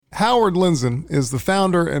Howard Lindzen is the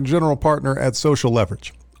founder and general partner at Social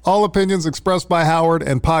Leverage. All opinions expressed by Howard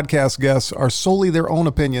and podcast guests are solely their own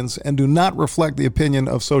opinions and do not reflect the opinion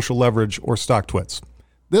of Social Leverage or StockTwits.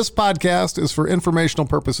 This podcast is for informational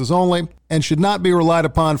purposes only and should not be relied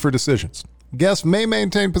upon for decisions. Guests may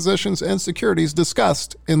maintain positions and securities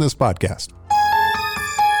discussed in this podcast.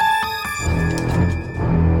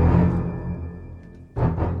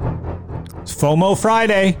 It's FOMO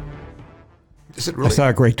Friday. Is it really? I saw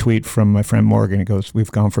a great tweet from my friend Morgan. He goes, we've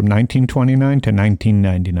gone from 1929 to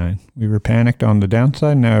 1999. We were panicked on the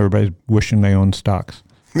downside. Now everybody's wishing they own stocks.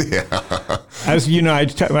 Yeah. As you know,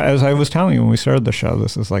 as I was telling you when we started the show,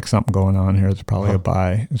 this is like something going on here. It's probably a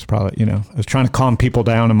buy. It's probably, I was trying to calm people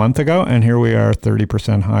down a month ago, and here we are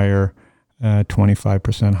 30% higher,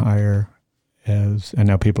 25% higher. And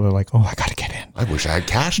now people are like, oh, I got to get in. I wish I had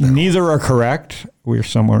cash now. Neither are correct. We're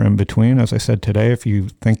somewhere in between. As I said today, if you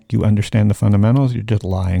think you understand the fundamentals, you're just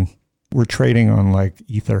lying. We're trading on like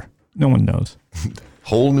ether. No one knows.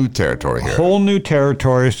 Whole new territory here. Whole new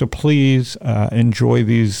territory. So please enjoy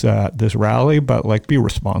this rally, but like be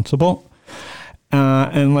responsible.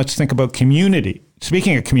 And let's think about community.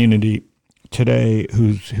 Speaking of community, today,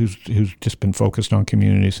 who's just been focused on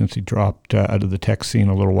community since he dropped out of the tech scene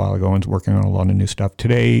a little while ago and is working on a lot of new stuff.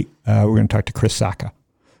 Today, we're going to talk to Chris Sacca,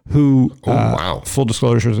 who, full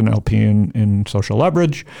disclosure, is an LP in Social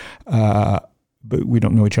Leverage. But we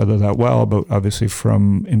don't know each other that well, but obviously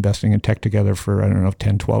from investing in tech together for,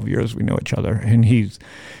 10, 12 years, we know each other. And he's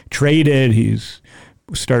traded, he's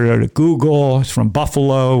started out at Google. He's from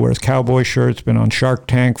Buffalo, wears cowboy shirts, been on Shark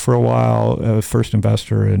Tank for a while, first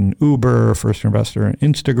investor in Uber, first investor in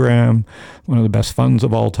Instagram, one of the best funds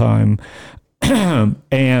of all time,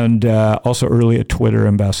 and also early a Twitter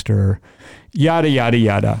investor, yada, yada,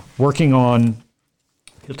 yada.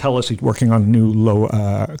 He'll tell us he's working on a new low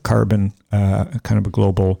carbon, kind of a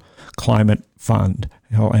global climate fund.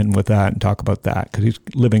 He'll end with that and talk about that because he's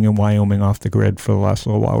living in Wyoming off the grid for the last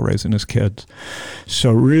little while, raising his kids.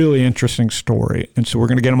 So really interesting story. And so we're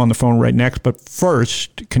going to get him on the phone right next. But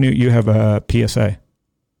first, Knut, you have a PSA.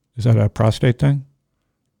 Is that a prostate thing?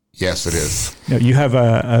 Yes, it is. No, you have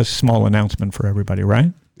a small announcement for everybody,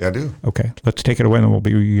 right? Yeah, I do. Okay, let's take it away, and then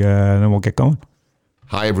we'll get going.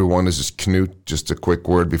 Hi, everyone. This is Knut. Just a quick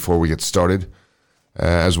word before we get started.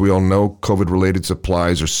 As we all know, COVID-related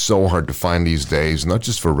supplies are so hard to find these days, not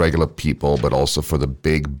just for regular people, but also for the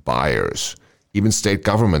big buyers. Even state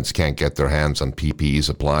governments can't get their hands on PPE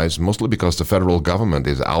supplies, mostly because the federal government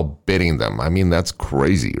is outbidding them. I mean, that's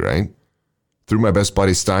crazy, right? Through my best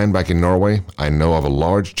buddy Stein back in Norway, I know of a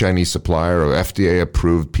large Chinese supplier of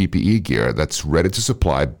FDA-approved PPE gear that's ready to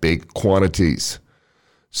supply big quantities.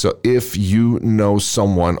 So if you know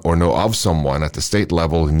someone or know of someone at the state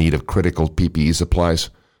level in need of critical PPE supplies,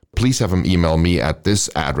 please have them email me at this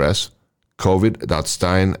address,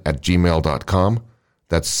 covid.stein@gmail.com.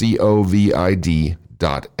 That's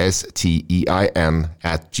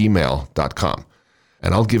covid.stein@gmail.com.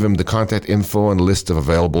 And I'll give him the contact info and list of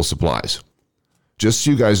available supplies. Just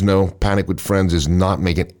so you guys know, Panic with Friends is not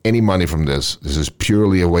making any money from this. This is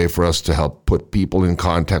purely a way for us to help put people in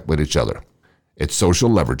contact with each other. It's social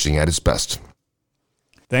leveraging at its best.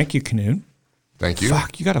 Thank you, Knut. Thank you.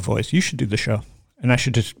 Fuck, you got a voice. You should do the show. And I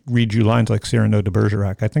should just read you lines like Cyrano de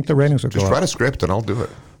Bergerac. I think the ratings would go up. Just write a script and I'll do it.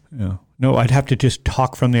 Yeah. No, I'd have to just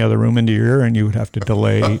talk from the other room into your ear and you would have to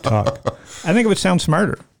delay talk. I think it would sound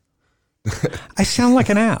smarter. I sound like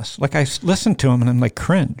an ass. Like I listen to him and I'm like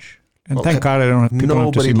cringe. And thank God I don't have people don't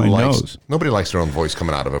have to see my nose. Nobody likes their own voice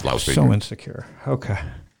coming out of a loudspeaker. So insecure. Okay.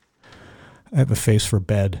 I have a face for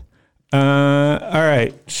bed. All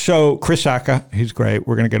right. So Chris Sacca, he's great.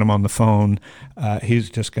 We're going to get him on the phone. He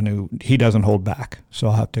doesn't hold back. So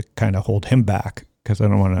I'll have to kind of hold him back because I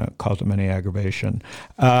don't want to cause him any aggravation.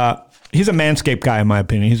 He's a Manscaped guy, in my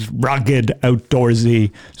opinion. He's rugged,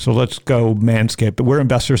 outdoorsy. So let's go Manscaped. We're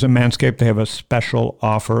investors in Manscaped. They have a special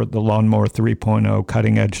offer, the Lawnmower 3.0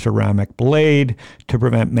 cutting-edge ceramic blade to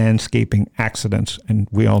prevent manscaping accidents. And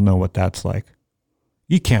we all know what that's like.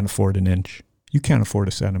 You can't afford an inch. You can't afford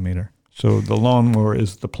a centimeter. So the lawnmower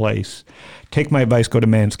is the place. Take my advice, go to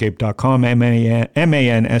manscaped.com,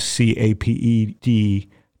 manscaped.com.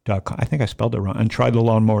 I think I spelled it wrong. And try the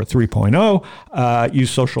Lawnmower 3.0.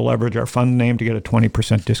 Use Social Leverage, our fund name, to get a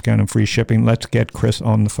 20% discount and free shipping. Let's get Chris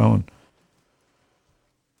on the phone.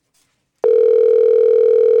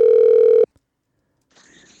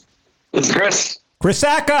 This is Chris. Chris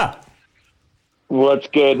Sacca! What's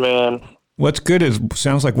good, man? What's good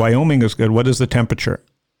sounds like Wyoming is good. What is the temperature?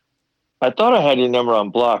 I thought I had your number on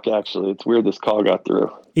block, actually. It's weird this call got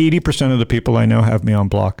through. 80% of the people I know have me on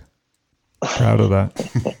block. Proud of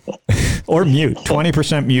that. Or mute.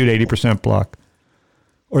 20% mute, 80% block.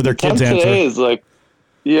 Or their kids answer. Today is like,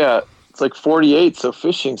 yeah, it's like 48, so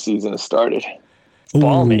fishing season has started. It's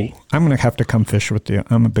balmy. I'm going to have to come fish with you.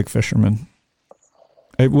 I'm a big fisherman.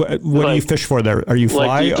 What do you fish for there? Are you fly?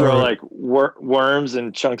 Like, do you throw like worms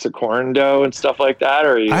and chunks of corn dough and stuff like that?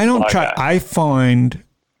 Or are you I don't try. Guy? I find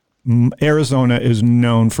Arizona is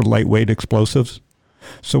known for lightweight explosives.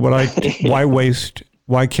 So why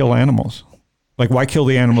kill animals? Like, why kill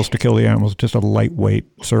the animals to kill the animals? Just a lightweight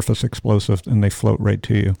surface explosive, and they float right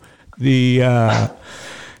to you.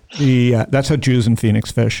 That's how Jews in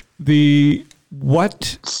Phoenix fish.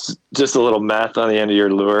 Just a little meth on the end of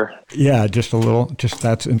your lure. Yeah, just a little. Just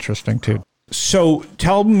that's interesting too. So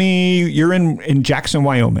tell me, you're in Jackson,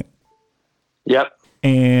 Wyoming. Yep.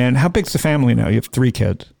 And how big's the family now? You have 3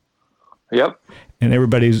 kids. Yep. And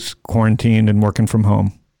everybody's quarantined and working from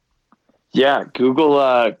home. Yeah,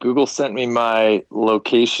 Google sent me my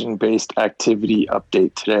location-based activity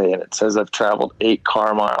update today, and it says I've traveled 8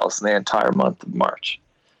 car miles in the entire month of March.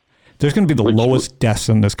 There's going to be the lowest deaths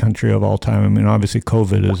in this country of all time. I mean, obviously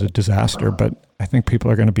COVID is a disaster, but I think people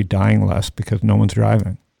are going to be dying less because no one's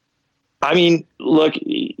driving. I mean, look,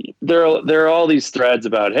 there are all these threads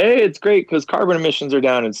about, hey, it's great because carbon emissions are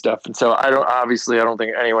down and stuff. And so I don't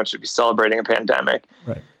think anyone should be celebrating a pandemic.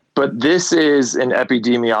 Right. But this is an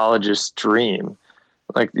epidemiologist's dream.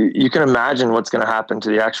 Like, you can imagine what's going to happen to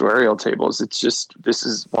the actuarial tables. This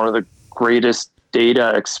is one of the greatest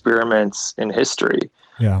data experiments in history.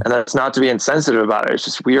 Yeah. And that's not to be insensitive about it. It's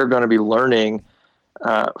just, we are going to be learning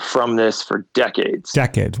from this for decades.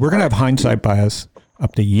 We're going to have hindsight bias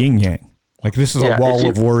up the yin yang. Like, this is a wall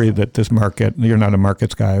of worry that this market, you're not a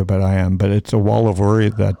markets guy, but I am, but it's a wall of worry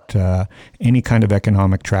that any kind of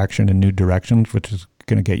economic traction in new directions, which is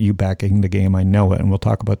going to get you back in the game, I know it, and we'll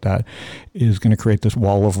talk about that, is going to create this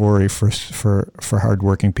wall of worry for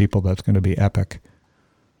hardworking people that's going to be epic.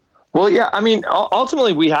 Well, yeah, I mean,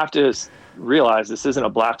 ultimately we have to realize this isn't a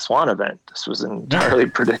black swan event. This was entirely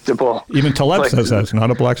predictable. Even Taleb says that's not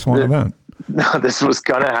a black swan event. No, this was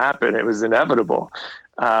going to happen. It was inevitable.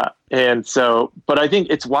 And so, but I think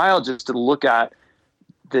it's wild just to look at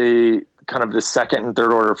the kind of the second and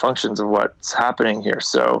third order functions of what's happening here.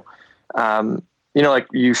 So, like,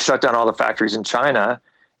 you shut down all the factories in China,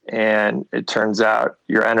 and it turns out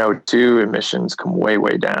your NO2 emissions come way,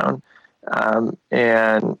 way down.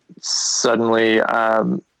 And suddenly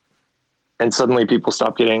people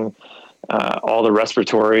stop getting all the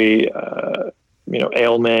respiratory,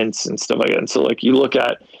 ailments and stuff like that. And so, like, you look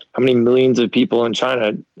at how many millions of people in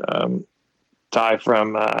China die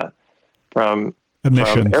from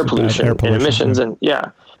emissions, air pollution and emissions.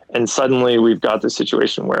 Yeah. And suddenly we've got this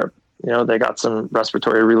situation where, they got some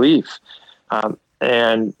respiratory relief.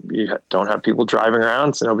 And you don't have people driving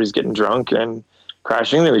around, so nobody's getting drunk and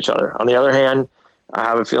crashing into each other. On the other hand, I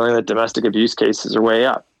have a feeling that domestic abuse cases are way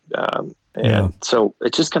up. So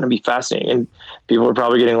it's just going to be fascinating. And people are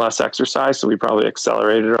probably getting less exercise, so we probably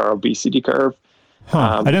accelerated our obesity curve.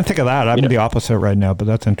 I didn't think of that. I'm the opposite right now, but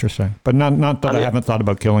that's interesting. But not that I haven't thought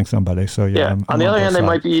about killing somebody. So yeah. On the other hand, they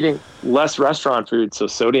might be eating less restaurant food, so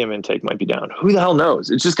sodium intake might be down. Who the hell knows?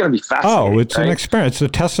 It's just going to be fascinating. Oh, it's an experience. It's a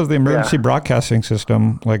test of the emergency broadcasting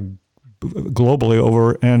system, like globally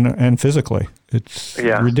over and physically. It's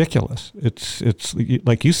ridiculous. It's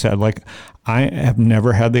like you said. Like, I have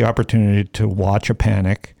never had the opportunity to watch a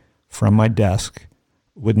panic from my desk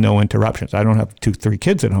with no interruptions. I don't have 3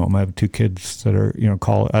 kids at home. I have 2 kids that are,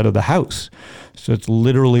 call out of the house. So it's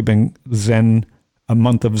literally been Zen, a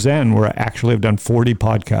month of Zen, where I actually have done 40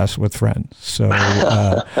 podcasts with friends. So,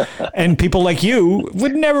 and people like you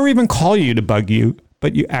would never even call you to bug you,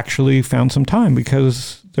 but you actually found some time,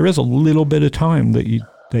 because there is a little bit of time that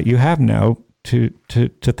you have now to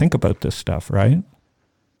think about this stuff, right?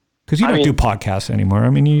 Because you don't do podcasts anymore. I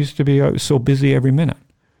mean, you used to be so busy every minute.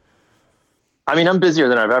 I mean, I'm busier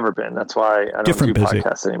than I've ever been. That's why I don't do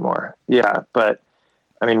podcasts anymore. Yeah. But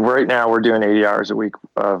I mean, right now we're doing 80 hours a week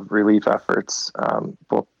of relief efforts,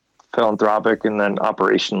 both philanthropic and then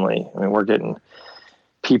operationally. I mean, we're getting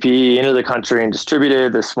PPE into the country and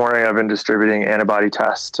distributed. This morning I've been distributing antibody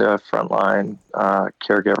tests to frontline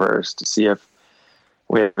caregivers to see if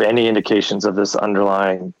we have any indications of this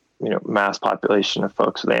underlying, mass population of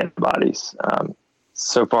folks with antibodies.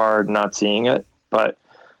 So far, not seeing it, but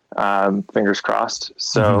fingers crossed.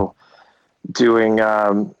 So doing,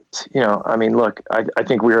 look, I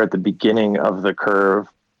think we're at the beginning of the curve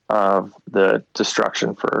of the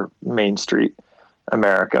destruction for Main Street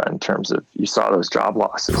America in terms of, you saw those job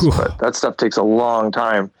losses, but that stuff takes a long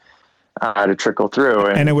time to trickle through.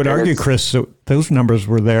 And I would argue, Chris, so those numbers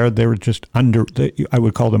were there. They were just I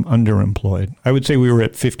would call them underemployed. I would say we were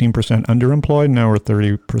at 15% underemployed. Now we're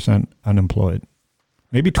 30% unemployed.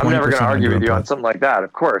 Maybe 20%. I'm never going to argue with you on something like that,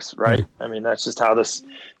 of course, right? Yeah. I mean, that's just how this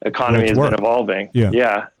economy has been evolving.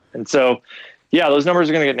 Yeah. And so, yeah, those numbers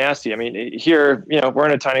are going to get nasty. I mean, here, we're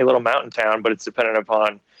in a tiny little mountain town, but it's dependent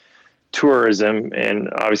upon tourism, and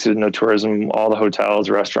obviously with no tourism, all the hotels,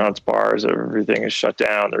 restaurants, bars, everything is shut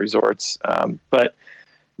down, the resorts. But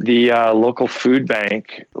the local food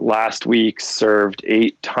bank last week served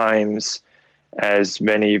 8 times as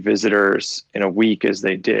many visitors in a week as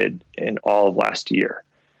they did in all of last year.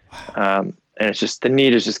 And it's just, the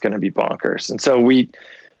need is just going to be bonkers. And so we're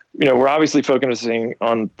obviously focusing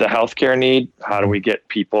on the healthcare need. How do we get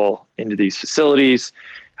people into these facilities?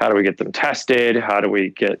 How do we get them tested? How do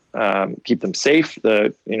we keep them safe?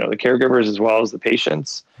 The caregivers as well as the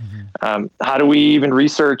patients. Mm-hmm. How do we even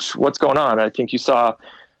research what's going on? I think you saw,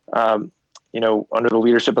 under the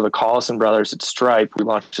leadership of the Collison brothers at Stripe, we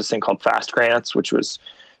launched this thing called Fast Grants, which was,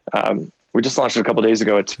 we just launched it a couple of days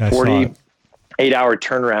ago. It's 48-hour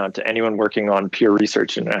turnaround to anyone working on peer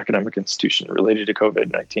research in an academic institution related to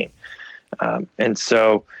COVID-19. And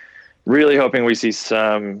so really hoping we see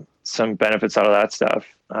some benefits out of that stuff.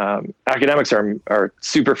 Academics are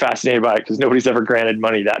super fascinated by it because nobody's ever granted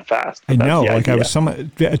money that fast. I know.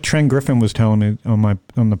 Trent Griffin was telling me on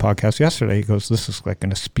the podcast yesterday. He goes, "This is like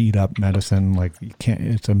going to speed up medicine. Like you can't.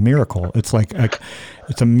 It's a miracle. It's like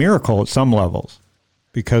it's a miracle at some levels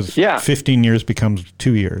because 15 years becomes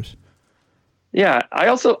 2 years." Yeah.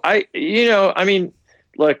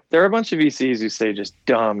 Look, there are a bunch of VCs who say just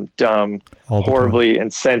dumb, horribly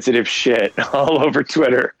insensitive shit all over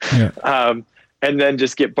Twitter. Yeah. And then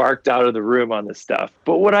just get barked out of the room on this stuff.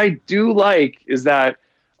 But what I do like is that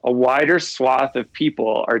a wider swath of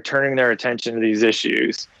people are turning their attention to these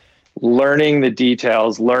issues, learning the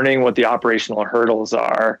details, learning what the operational hurdles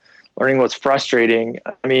are, learning what's frustrating.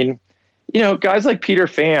 I mean, guys like Peter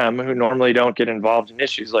Pham, who normally don't get involved in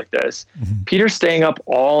issues like this, mm-hmm. Peter's staying up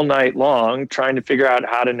all night long trying to figure out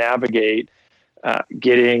how to navigate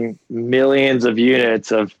getting millions of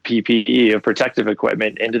units of PPE, of protective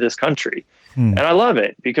equipment, into this country. And I love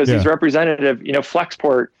it because he's representative.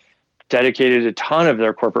 Flexport dedicated a ton of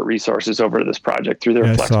their corporate resources over to this project through their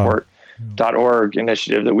Flexport.org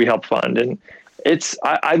initiative that we help fund. And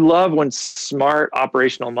I love when smart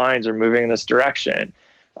operational minds are moving in this direction.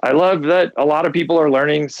 I love that a lot of people are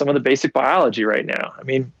learning some of the basic biology right now. I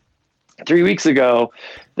mean, 3 weeks ago,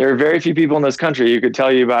 there are very few people in this country who could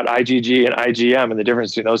tell you about IgG and IgM and the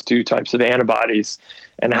difference between those two types of antibodies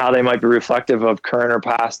and how they might be reflective of current or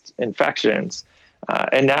past infections.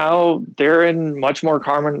 And now they're in much more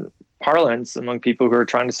common parlance among people who are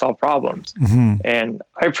trying to solve problems. Mm-hmm. And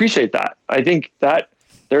I appreciate that. I think that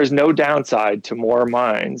there's no downside to more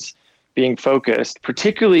minds being focused,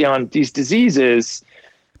 particularly on these diseases.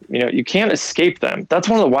 You can't escape them. That's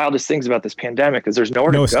one of the wildest things about this pandemic is there's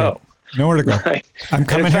nowhere to go. Nowhere to go. Right. I'm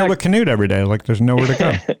coming here with Canute every day. Like there's nowhere to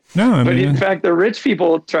go. No, in fact, the rich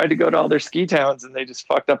people tried to go to all their ski towns and they just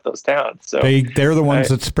fucked up those towns. So they're the ones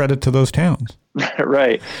that spread it to those towns.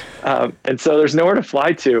 Right. And so there's nowhere to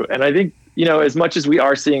fly to. And I think, as much as we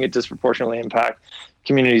are seeing it disproportionately impact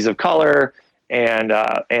communities of color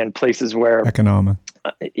and places where economic,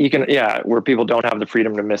 where people don't have the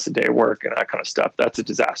freedom to miss a day of work and that kind of stuff, that's a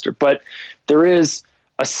disaster. But there is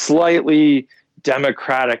a slightly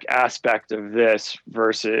democratic aspect of this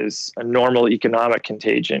versus a normal economic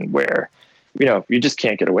contagion where, you just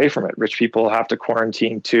can't get away from it. Rich people have to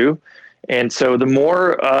quarantine too. And so the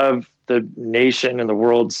more of the nation and the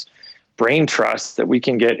world's brain trust that we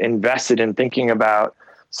can get invested in thinking about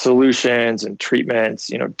solutions and treatments,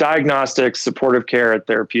 diagnostics, supportive care,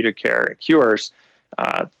 therapeutic care, and cures,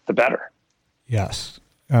 the better. Yes.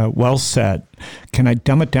 Well said. Can I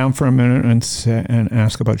dumb it down for a minute and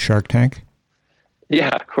ask about Shark Tank? Yeah,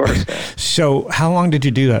 of course. So how long did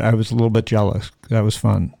you do that? I was a little bit jealous. That was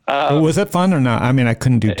fun. Was it fun or not? I mean, I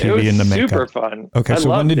couldn't do TV in the makeup. Super fun. Okay, so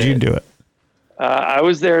when did you do it? I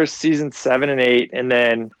was there season 7 and 8, and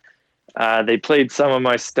then they played some of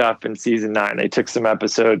my stuff in season 9. They took some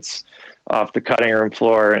episodes off the cutting room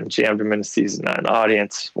floor and jammed them into season 9. The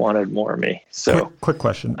audience wanted more of me. So, quick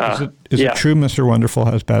question: Is it true Mr. Wonderful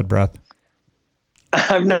has bad breath?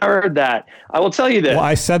 I've never heard that. I will tell you this. Well,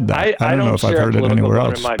 I said that. I don't know if I've heard it anywhere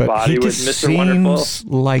else, but he just seems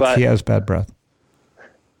like he has bad breath.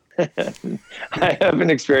 I haven't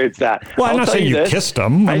experienced that. Well, I'm not saying you kissed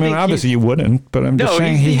him. I mean, obviously you wouldn't, but I'm just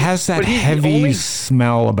saying he has that heavy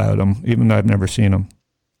smell about him, even though I've never seen him.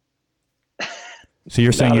 So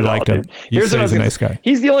you're saying you liked him. You say he's a nice guy.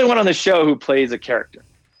 He's the only one on the show who plays a character.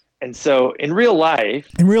 And so in real life,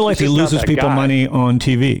 he loses people money on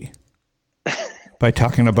TV by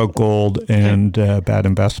talking about gold and bad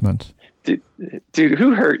investments. Dude,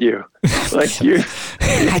 who hurt you? Like you.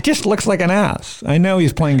 It just looks like an ass. I know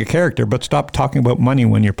he's playing a character, but stop talking about money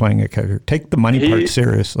when you're playing a character. Take the money part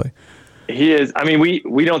seriously. He is. I mean,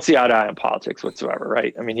 we don't see eye to eye in politics whatsoever,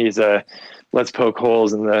 right? I mean, he's a let's poke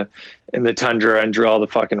holes in the tundra and drill all the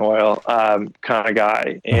fucking oil kind of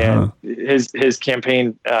guy. And his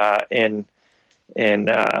campaign in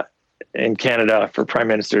Canada for prime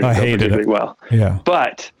minister did particularly well. Yeah,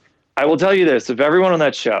 but I will tell you this: of everyone on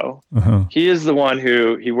that show, he is the one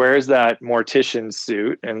who he wears that mortician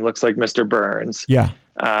suit and looks like Mr. Burns. Yeah.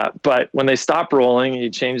 But when they stop rolling, he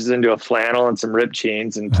changes into a flannel and some ripped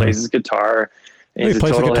jeans and plays his guitar. And he's a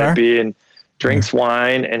total hippie and drinks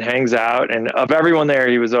wine and hangs out. And of everyone there,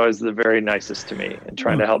 he was always the very nicest to me and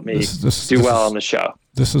trying to help me do well on the show.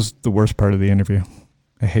 This is the worst part of the interview.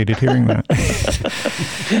 I hated hearing that.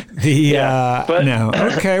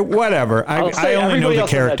 Okay, whatever. I only know the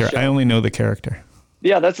character. I only know the character.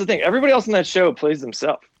 Yeah, that's the thing. Everybody else in that show plays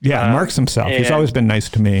themselves. Yeah, Mark's himself. He's always been nice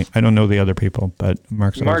to me. I don't know the other people, but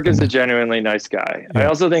Mark is a genuinely nice guy. Yeah. I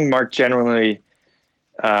also think Mark genuinely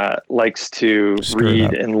likes to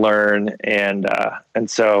read and learn, and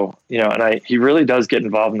so he really does get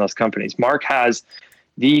involved in those companies. Mark has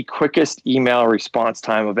the quickest email response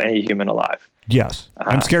time of any human alive. Yes,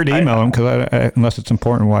 I'm scared to email him because unless it's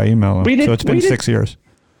important, why email him? So it's been 6 years.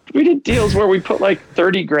 We did deals where we put like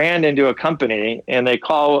 30 grand into a company and they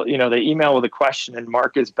call, they email with a question and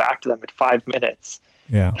Mark is back to them in 5 minutes.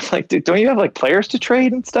 Yeah. Like, dude, don't you have like players to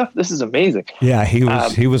trade and stuff? This is amazing. Yeah.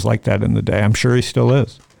 He was like that in the day. I'm sure he still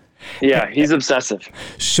is. Yeah. He's obsessive.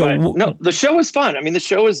 So the show is fun. I mean, the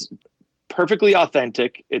show is perfectly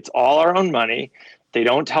authentic. It's all our own money. They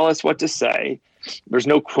don't tell us what to say. There's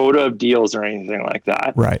no quota of deals or anything like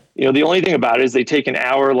that. Right. The only thing about it is they take an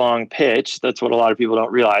hour-long pitch. That's what a lot of people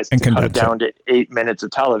don't realize. And cut it down to 8 minutes of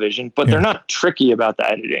television. But they're not tricky about the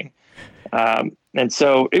editing. And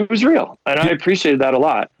so it was real. And I appreciated that a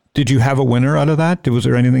lot. Did you have a winner out of that? Was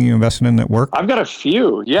there anything you invested in that worked? I've got a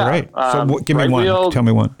few, yeah. Right. So give me one. Tell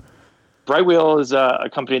me one. Brightwheel is a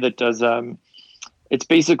company that does, it's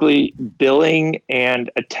basically billing and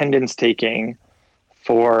attendance taking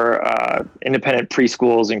for independent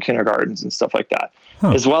preschools and kindergartens and stuff like that,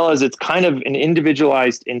 as well as it's kind of an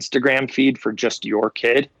individualized Instagram feed for just your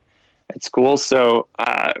kid at school. So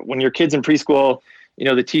when your kid's in preschool,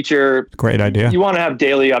 the teacher, great idea. You want to have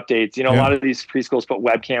daily updates. A lot of these preschools put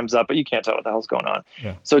webcams up, but you can't tell what the hell's going on.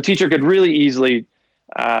 Yeah. So a teacher could really easily,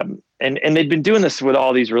 and they've been doing this with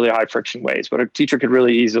all these really high friction ways, but a teacher could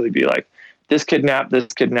really easily be like, this kidnapped,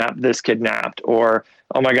 this kidnapped, or,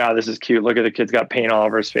 oh my God, this is cute. Look at the kid's got paint all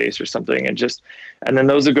over his face or something. And then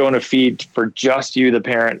those would go in a feed for just you, the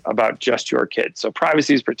parent, about just your kid. So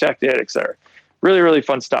privacy is protected, et cetera. Really, really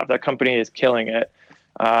fun stuff. That company is killing it.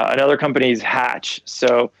 Another company is Hatch.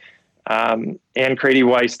 So Ann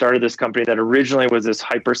Crady-Weiss started this company that originally was this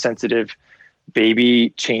hypersensitive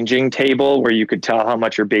baby changing table where you could tell how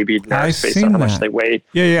much your baby nursed based on how much they weighed.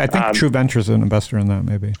 Yeah. I think True Venture's an investor in that,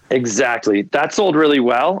 maybe. Exactly. That sold really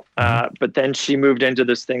well. But then she moved into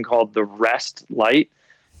this thing called the Rest Light.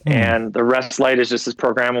 And the Rest Light is just this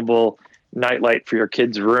programmable night light for your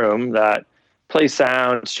kid's room that plays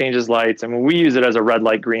sounds, changes lights. I mean, we use it as a red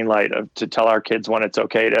light, green light to tell our kids when it's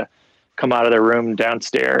okay to come out of their room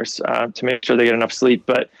downstairs to make sure they get enough sleep.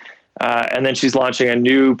 But and then she's launching a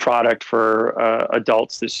new product for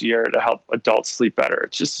adults this year to help adults sleep better.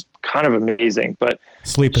 It's just kind of amazing. But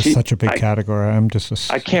sleep is such a big category.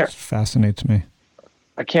 It fascinates me.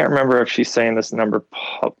 I can't remember if she's saying this number.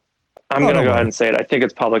 I'm going to go ahead and say it. I think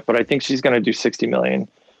it's public, but I think she's going to do 60 million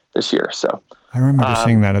this year. So I remember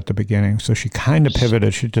seeing that at the beginning. So she kind of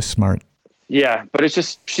pivoted. She's just smart. Yeah, but it's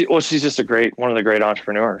just she's just one of the great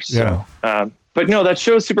entrepreneurs. Yeah. So, but no, that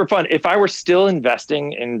show is super fun. If I were still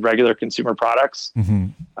investing in regular consumer products,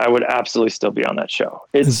 I would absolutely still be on that show.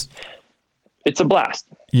 It's a blast.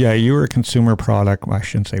 Yeah, you were a consumer product. Well, I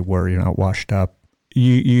shouldn't say were. You're not washed up.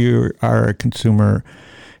 You are a consumer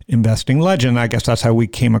investing legend. I guess that's how we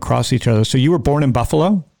came across each other. So you were born in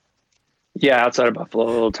Buffalo? Yeah, outside of Buffalo,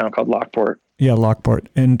 a little town called Lockport. Yeah, Lockport.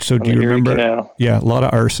 And so do you remember? Canal. Yeah, a lot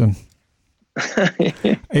of arson.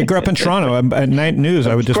 I grew up in Toronto. At night news,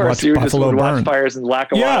 I would just watch Buffalo burn. Watch fires in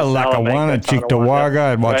Lackawanna. Yeah, Lackawanna,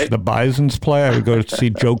 Cheektowaga. I'd watch the Bisons play. I would go to see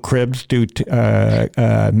Joe Cribbs do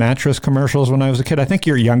mattress commercials when I was a kid. I think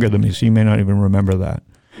you're younger than me, so you may not even remember that.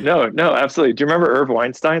 No, absolutely. Do you remember Irv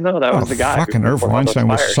Weinstein, though? That was the guy. Fucking Irv Weinstein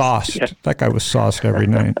was sauced. Yeah. That guy was sauced every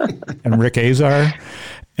night. And Rick Azar.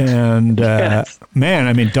 And man,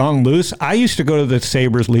 I mean, Don Luce, I used to go to the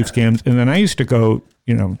Sabres Leafs games, and then I used to go,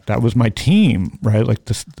 that was my team, right? Like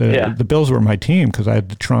the Bills were my team because I had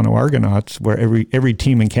the Toronto Argonauts, where every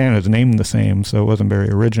team in Canada is named the same, so it wasn't very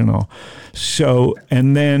original. So,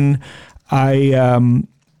 and then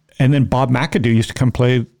Bob McAdoo used to come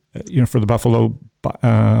play, for the Buffalo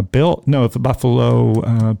the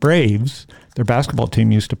Buffalo Braves. Their basketball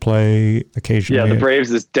team used to play occasionally. Yeah, the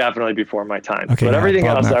Braves is definitely before my time. Okay, but everything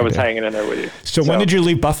else, McAdoo. I was hanging in there with you. So when did you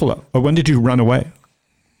leave Buffalo? Or when did you run away?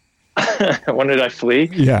 When did I flee?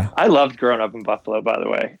 Yeah. I loved growing up in Buffalo, by the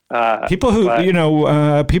way. People who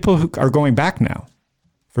are going back now,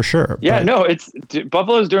 for sure. Yeah,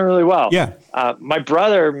 Buffalo's doing really well. Yeah. My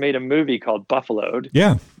brother made a movie called Buffaloed.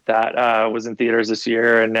 Yeah. That was in theaters this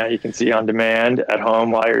year, and now you can see on demand at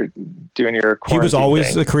home while you're doing your quarantine. He was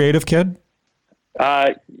always the creative kid?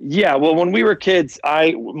 Yeah. Well, when we were kids,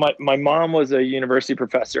 my mom was a university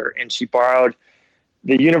professor, and she borrowed.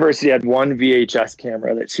 The university had one VHS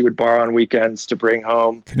camera that she would borrow on weekends to bring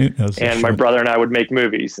home. Canute knows and my brother and I would make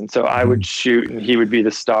movies. And so I would shoot and he would be the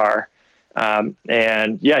star. And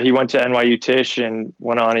he went to NYU Tisch and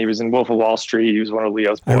went on. He was in Wolf of Wall Street. He was one of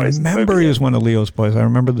Leo's boys. I remember he was one of Leo's boys. I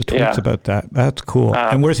remember the tweets about that. That's cool.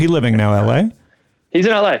 And where's he living now? LA? He's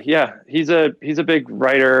in LA. Yeah. He's a big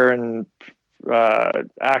writer and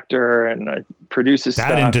actor and produces that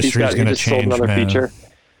stuff. That industry is going to change, sold another man. feature.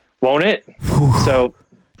 Won't it? So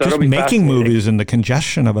just making movies and the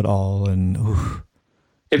congestion of it all, and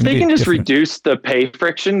if they can just reduce the pay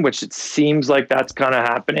friction, which it seems like that's kind of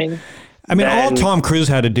happening. I mean, all Tom Cruise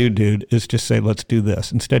had to do, dude, is just say, let's do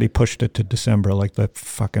this. Instead, he pushed it to December like the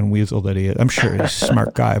fucking weasel that he is. I'm sure he's a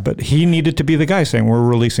smart guy, but he needed to be the guy saying, we're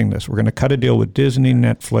releasing this. We're going to cut a deal with Disney,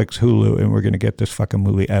 Netflix, Hulu, and we're going to get this fucking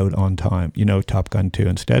movie out on time. Top Gun 2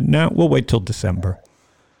 instead. No, we'll wait till December.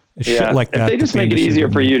 Shit like that. If they just make it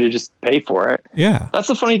easier for you to just pay for it. Yeah. That's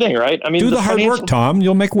the funny thing, right? I mean, do the hard work, Tom.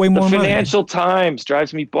 You'll make way more money. The Financial Times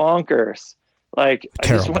drives me bonkers. Like,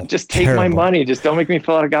 terrible. I just take my money. Just don't make me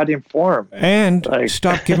fill out a goddamn form. And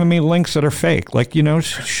stop giving me links that are fake. Like,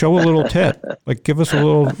 show a little tit. Like, give us a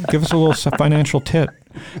little financial tit.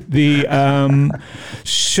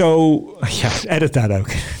 So edit that out.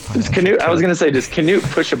 Does Canute? I was going to say, does Canute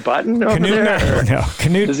push a button over there? No.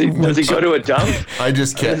 Canute. Does he go to a dump? I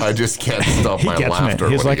just can't stop my laughter.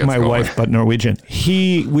 He's like my wife, but Norwegian.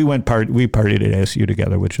 We partied at ASU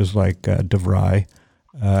together, which is like DeVry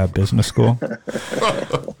business school.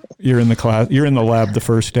 You're in the class. You're in the lab the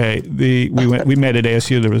first day. We met at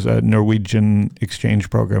ASU. There was a Norwegian exchange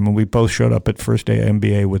program, and we both showed up at first day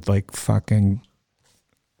MBA with like fucking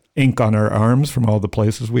ink on our arms from all the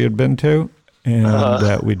places we had been to,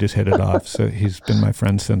 and we just hit it off. So he's been my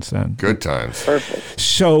friend since then. Good times. Perfect.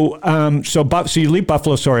 So you leave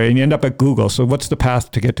Buffalo, and you end up at Google. So what's the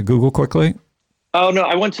path to get to Google quickly? Oh no,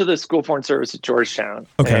 I went to the School of Foreign Service at Georgetown,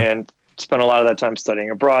 and spent a lot of that time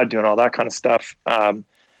studying abroad, doing all that kind of stuff,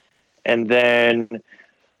 and then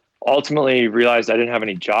ultimately realized I didn't have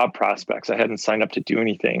any job prospects. I hadn't signed up to do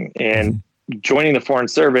anything, and joining the Foreign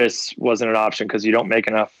Service wasn't an option because you don't make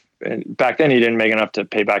enough. And back then, you didn't make enough to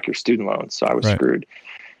pay back your student loans, so I was screwed.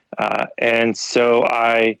 And so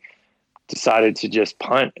I decided to just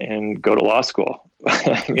punt and go to law school.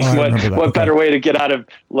 I mean, what better way to get out of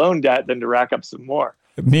loan debt than to rack up some more?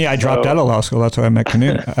 I dropped out of law school. That's why I met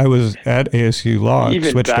Canute. I was at ASU Law.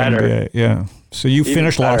 Switched to MBA. Yeah. So you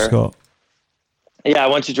finished law school. Yeah, I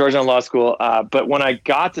went to Georgetown Law School. But when I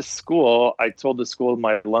got to school, I told the school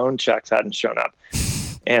my loan checks hadn't shown up.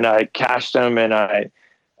 And I cashed them and I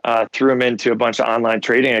threw them into a bunch of online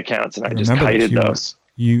trading accounts, and I just kited those.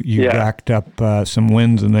 You racked up some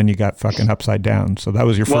wins, and then you got fucking upside down. So that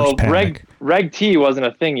was your first panic. Reg T wasn't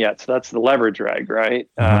a thing yet, so that's the leverage reg, right?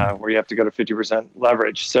 Where you have to go to 50%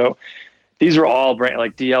 leverage. So these were all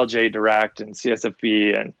like DLJ Direct and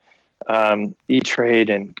CSFB and E-Trade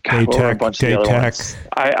and a bunch of the other ones.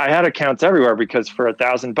 I had accounts everywhere because for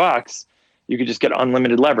 $1,000 you could just get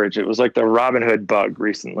unlimited leverage. It was like the Robinhood bug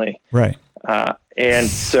recently, right? And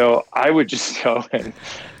so I would just go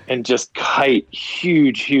and just kite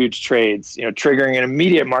huge trades, triggering an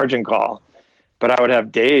immediate margin call. But I would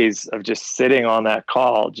have days of just sitting on that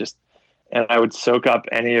call, and I would soak up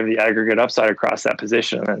any of the aggregate upside across that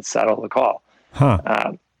position and then settle the call.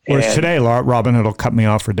 Whereas today, Robinhood will cut me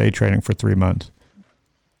off for day trading for 3 months.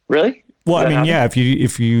 Really? Well, I mean, yeah. If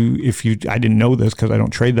you, I didn't know this because I don't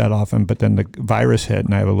trade that often. But then the virus hit,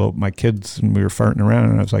 and I have my kids, and we were farting around,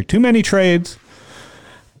 and I was like, too many trades,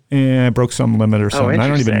 and I broke some limit or something. I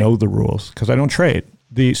don't even know the rules because I don't trade.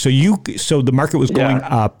 So the market was going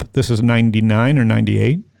up. This is 99 or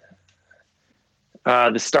 98.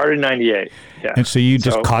 This started in 98. Yeah. And so you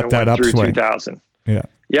just caught that upswing. Through 2000. Yeah.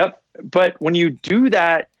 Yep. But when you do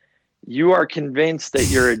that, you are convinced that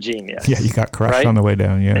you're a genius. Yeah, you got crushed right? on the way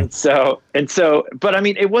down. Yeah. And so, but I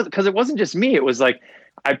mean, it wasn't just me. It was like,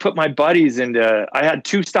 I put my buddies I had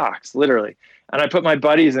 2 stocks, literally. And I put my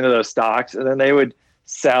buddies into those stocks, and then they would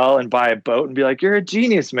sell and buy a boat and be like, "You're a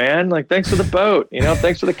genius, man. Like, thanks for the boat,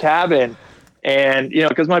 thanks for the cabin." And,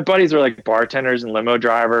 because my buddies were like bartenders and limo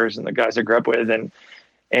drivers and the guys I grew up with.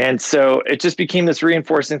 And so it just became this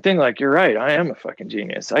reinforcing thing. Like, you're right. I am a fucking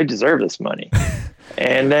genius. I deserve this money.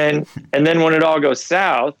 and then when it all goes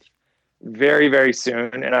south very, very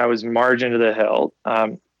soon, and I was margin to the hill,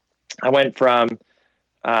 I went from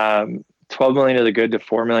 12 million of the good to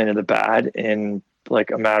 4 million of the bad in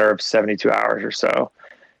like a matter of 72 hours or so.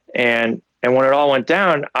 And when it all went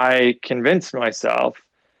down, I convinced myself,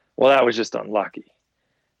 well, that was just unlucky.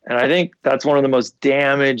 And I think that's one of the most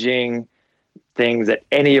damaging things that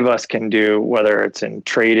any of us can do, whether it's in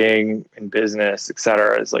trading, in business, et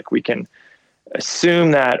cetera, is like we can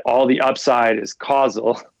assume that all the upside is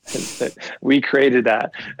causal, that we created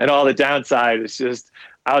that, and all the downside is just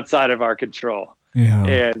outside of our control.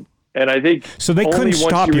 Yeah. And I think so. They couldn't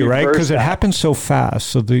stop you, right? Because it happened so fast.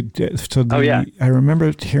 So I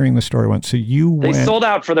remember hearing the story once. So they sold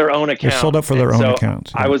out for their own account. They sold out for their own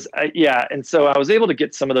accounts. Yeah. And so I was able to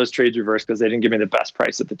get some of those trades reversed because they didn't give me the best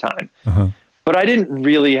price at the time. Uh-huh. But I didn't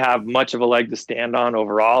really have much of a leg to stand on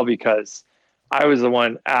overall because I was the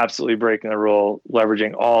one absolutely breaking the rule,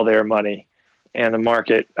 leveraging all their money, and the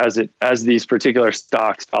market as these particular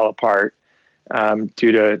stocks fell apart.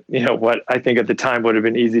 Due to, what I think at the time would have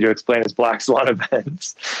been easy to explain as black swan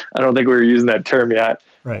events. I don't think we were using that term yet.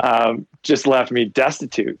 Right. Just left me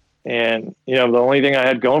destitute. And, the only thing I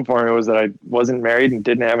had going for me was that I wasn't married and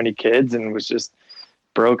didn't have any kids and was just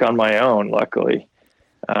broke on my own, luckily.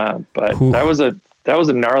 But that was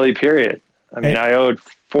a gnarly period. I mean, I owed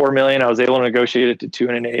 $4 million. I was able to negotiate it to 2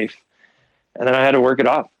 1/8. And then I had to work it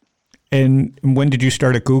off. And when did you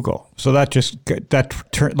start at Google? So like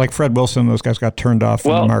Fred Wilson, those guys got turned off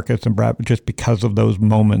from the markets and just because of those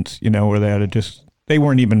moments, where they had to they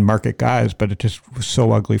weren't even market guys, but it just was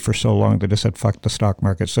so ugly for so long. They just said, fuck the stock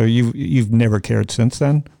market. So you've never cared since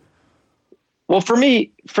then? Well, for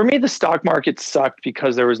me, the stock market sucked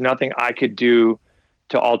because there was nothing I could do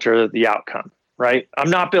to alter the outcome, right? I'm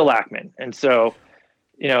not Bill Ackman. And so,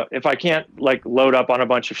 if I can't like load up on a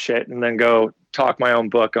bunch of shit and then go talk my own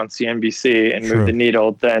book on CNBC and move the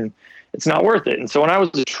needle, then it's not worth it. And so when I was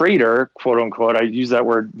a trader, quote unquote, I use that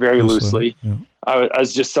word very loosely. Yeah. I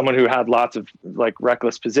was just someone who had lots of like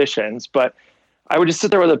reckless positions, but I would just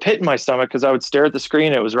sit there with a pit in my stomach because I would stare at the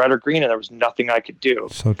screen. It was red or green and there was nothing I could do.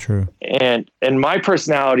 So true. And my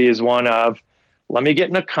personality is one of, let me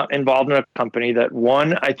get involved in a company that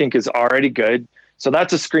one, I think is already good. So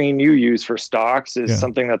that's a screen you use for stocks is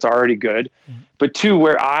something that's already good. But 2,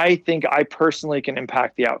 where I think I personally can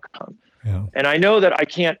impact the outcome. Yeah. And I know that I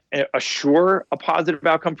can't assure a positive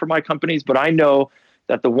outcome for my companies, but I know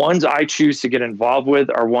that the ones I choose to get involved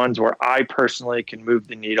with are ones where I personally can move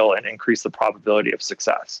the needle and increase the probability of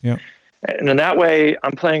success. Yeah. And in that way,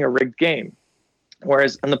 I'm playing a rigged game.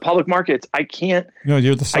 Whereas in the public markets, I can't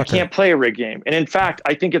play a rigged game. And in fact,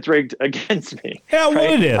 I think it's rigged against me. Yeah, right?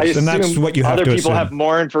 Well, it is. And that's what you have to assume. Other people have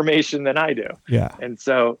more information than I do. Yeah. And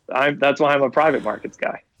so that's why I'm a private markets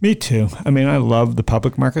guy. Me too. I mean, I love the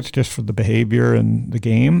public markets just for the behavior and the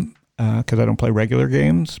game because I don't play regular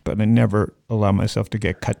games, but I never allow myself to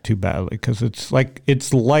get cut too badly because it's like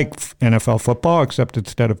NFL football, except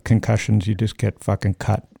instead of concussions, you just get fucking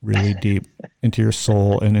cut really deep into your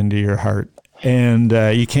soul and into your heart. And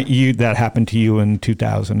that happened to you in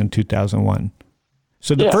 2000 and 2001.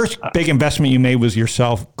 So the first big investment you made was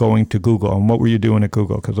yourself going to Google. And what were you doing at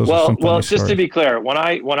Google? Because those are some funny just stories. To be clear, when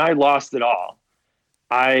I lost it all,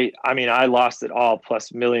 I lost it all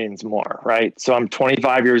plus millions more, right? So I'm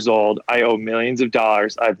 25 years old. I owe millions of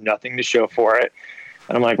dollars. I have nothing to show for it.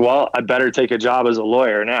 And I'm like, well, I better take a job as a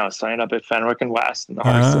lawyer now. Sign up at Fenwick & West in the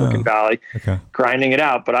heart of Silicon Valley, grinding it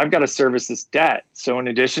out. But I've got to service this debt. So in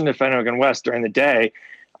addition to Fenwick & West during the day,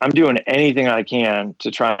 I'm doing anything I can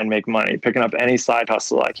to try and make money, picking up any side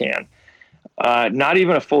hustle I can. Not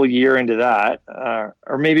even a full year into that,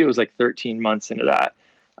 or maybe it was like 13 months into that,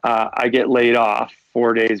 I get laid off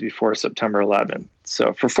 4 days before September 11th.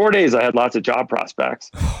 So for 4 days, I had lots of job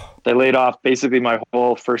prospects. They laid off basically my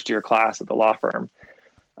whole first-year class at the law firm.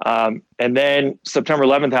 And then September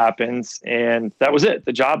 11th happens and that was it.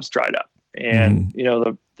 The jobs dried up and,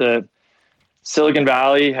 the Silicon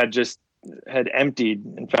Valley had emptied.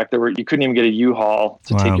 In fact, you couldn't even get a U-Haul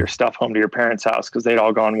to take your stuff home to your parents' house because they'd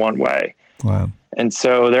all gone one way. Wow. And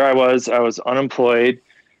so there I was unemployed,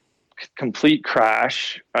 complete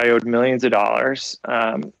crash. I owed millions of dollars.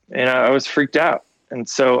 And I was freaked out. And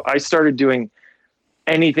so I started doing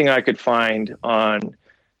anything I could find on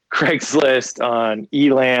Craigslist, on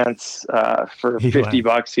Elance, for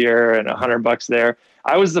 $50 here and $100 there.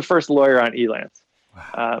 I was the first lawyer on Elance.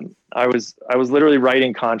 Wow. I was literally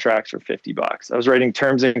writing contracts for $50. I was writing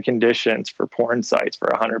terms and conditions for porn sites for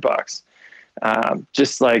 $100.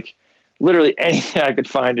 Just like literally anything I could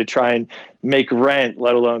find to try and make rent,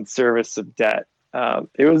 let alone service of debt.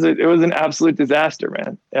 It was an absolute disaster,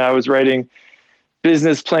 man. I was writing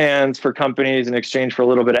business plans for companies in exchange for a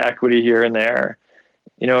little bit of equity here and there.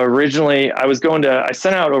 You know, originally I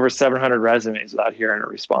sent out over 700 resumes without hearing a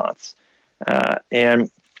response.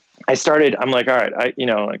 And I'm like, all right,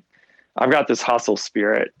 I've got this hustle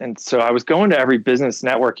spirit. And so I was going to every business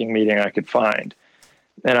networking meeting I could find.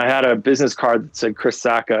 And I had a business card that said Chris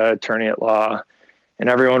Sacca, attorney at law. And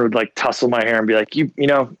everyone would like tussle my hair and be like,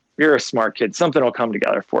 you're a smart kid. Something will come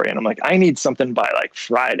together for you. And I'm like, I need something by like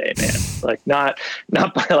Friday, man. Like not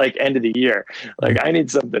by like end of the year. Like I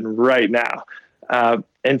need something right now.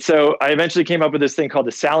 And so I eventually came up with this thing called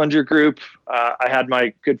the Salinger Group. I had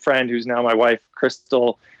my good friend, who's now my wife,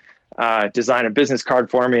 Crystal, design a business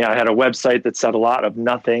card for me. I had a website that said a lot of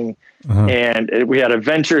nothing. And we had a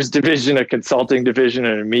ventures division, a consulting division,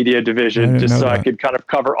 and a media division, just so I could kind of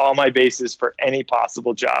cover all my bases for any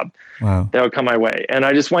possible job that would come my way. And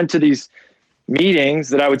I just went to these meetings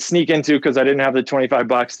that I would sneak into because I didn't have the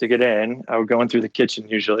 $25 to get in. I would go in through the kitchen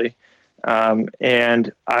usually.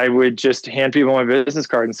 And I would just hand people my business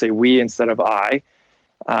card and say we instead of I.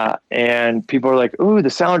 And people are like, "Ooh, the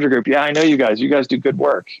Salinger Group. Yeah, I know you guys. You guys do good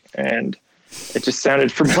work." And it just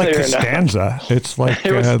sounded familiar. Costanza. It's like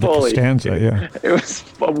the Costanza. Yeah, it was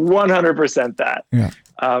 100% that. Yeah.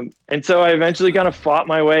 And so I eventually kind of fought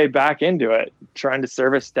my way back into it, trying to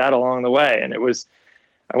service debt along the way. And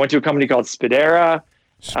I went to a company called Spidera.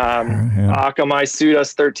 Akamai sued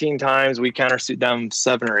us 13 times. We countersued them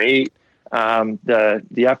 7 or 8. The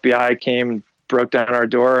FBI came, broke down our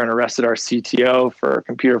door and arrested our CTO for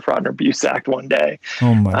Computer Fraud and Abuse Act one day.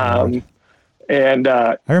 Oh my God. And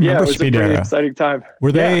I remember it was Spidera. a pretty exciting time.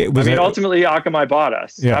 Ultimately Akamai bought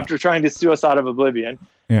us after trying to sue us out of oblivion,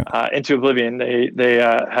 into oblivion. They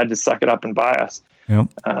had to suck it up and buy us. Yeah.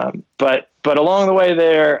 But along the way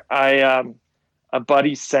there, a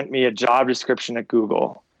buddy sent me a job description at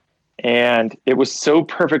Google, and it was so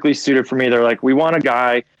perfectly suited for me. They're like, we want a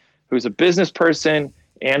guy who's a business person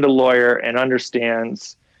and a lawyer and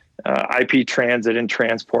understands IP transit and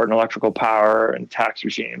transport and electrical power and tax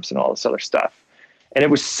regimes and all this other stuff. And it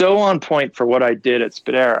was so on point for what I did at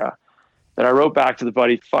Spidera that I wrote back to the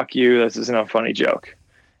buddy, "Fuck you, this isn't a funny joke."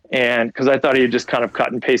 And because I thought he had just kind of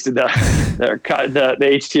cut and pasted the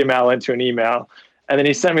HTML into an email. And then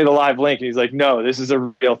he sent me the live link and he's like, "No, this is a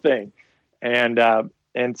real thing." And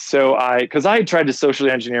so because I had tried to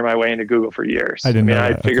socially engineer my way into Google for years. I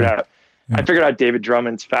figured out David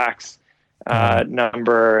Drummond's fax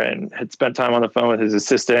number and had spent time on the phone with his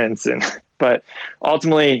assistants. But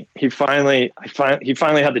ultimately he finally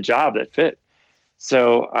had the job that fit.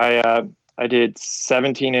 So I did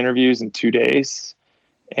 17 interviews in 2 days,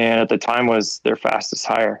 and at the time was their fastest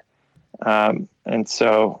hire. And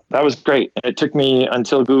so that was great. It took me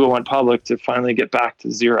until Google went public to finally get back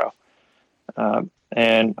to zero.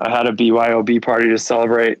 And I had a BYOB party to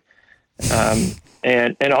celebrate.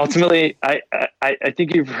 And ultimately, I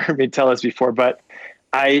think you've heard me tell this before, but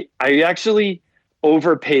I actually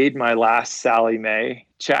overpaid my last Sallie Mae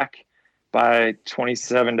check by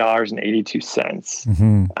 $27.82.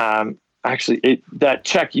 Mm-hmm. Actually, that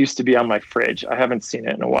check used to be on my fridge. I haven't seen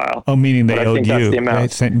it in a while. Oh, meaning they owed you. That's the amount. They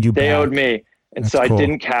sent you back. They owed me. And That's so cool. I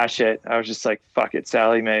didn't cash it. I was just like, fuck it.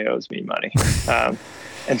 Sallie Mae owes me money.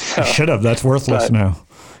 And so should have. That's worthless now.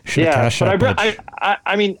 Should have cashed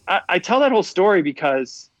that. I tell that whole story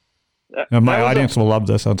because my audience will love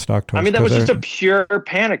this on Stock Talk. I mean, that was just a pure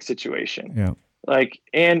panic situation. Yeah. Like,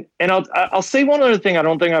 and I'll say one other thing I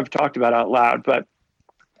don't think I've talked about out loud, but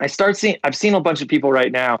I've seen a bunch of people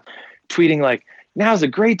right now tweeting like, now's a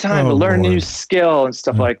great time to learn a new skill and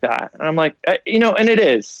stuff like that. And I'm like, and it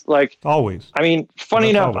is like always. I mean, funny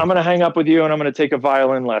enough, I'm going to hang up with you and I'm going to take a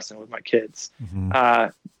violin lesson with my kids. Mm-hmm.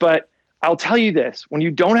 But I'll tell you this, when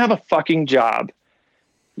you don't have a fucking job,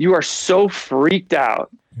 you are so freaked out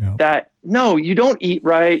that no, you don't eat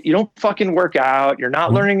right. You don't fucking work out. You're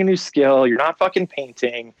not learning a new skill. You're not fucking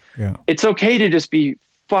painting. Yeah. It's okay to just be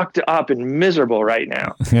fucked up and miserable right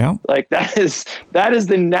now. Yeah. Like that is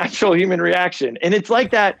the natural human reaction. And it's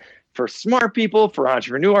like that for smart people, for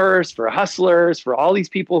entrepreneurs, for hustlers, for all these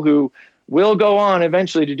people who will go on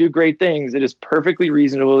eventually to do great things, it is perfectly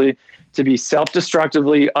reasonable to be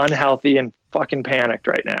self-destructively unhealthy and fucking panicked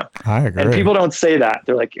right now. I agree. And people don't say that.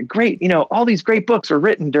 They're like, great, all these great books were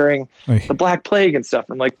written during the Black Plague and stuff.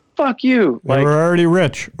 I'm like, fuck you. They were already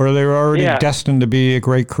rich, or they were already destined to be a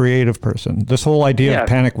great creative person. This whole idea of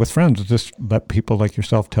Panic with Friends is just let people like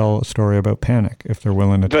yourself tell a story about panic if they're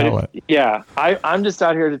willing to tell it. Yeah. I'm just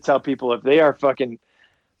out here to tell people if they are fucking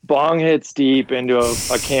bong hits deep into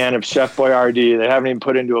a can of Chef Boyardee they haven't even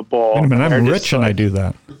put into a bowl. Wait a minute, I'm rich and I do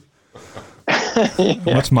that.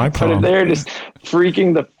 What's my problem? But if they're just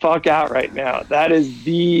freaking the fuck out right now, that is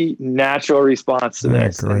the natural response to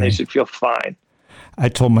this, and they should feel fine. I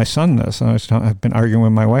told my son this, and I've been arguing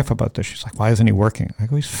with my wife about this. She's like, why isn't he working? I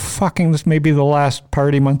go, he's fucking, this may be the last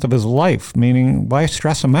party month of his life, meaning why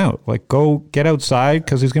stress him out? Like, go get outside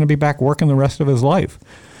because he's going to be back working the rest of his life.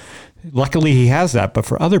 Luckily, he has that, but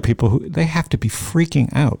for other people, they have to be freaking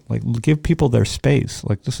out. Like, give people their space.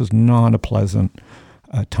 Like, this is not a pleasant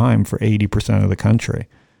time for 80% of the country.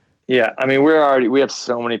 Yeah, I mean, we have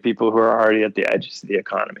so many people who are already at the edges of the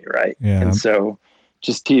economy, right? Yeah. And so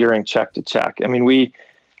just teetering check to check. I mean, we're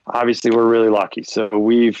really lucky. So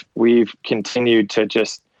we've continued to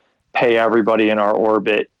just pay everybody in our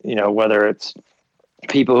orbit, whether it's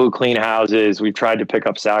people who clean houses. We've tried to pick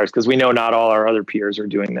up salaries because we know not all our other peers are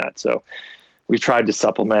doing that. So we've tried to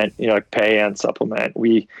supplement, pay and supplement.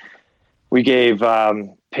 We gave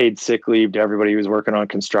paid sick leave to everybody who was working on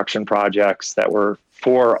construction projects that were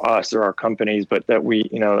for us or our companies, but that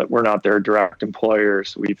that we're not their direct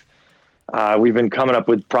employers. We've been coming up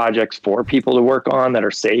with projects for people to work on that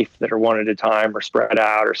are safe, that are one at a time or spread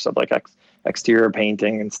out, or stuff like exterior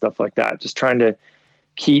painting and stuff like that. Just trying to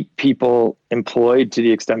keep people employed to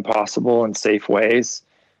the extent possible in safe ways.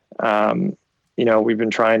 We've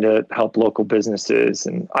been trying to help local businesers,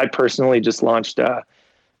 and I personally just launched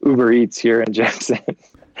Uber Eats here in Jackson.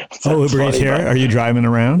 Uber Eats here? Are you driving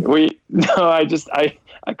around?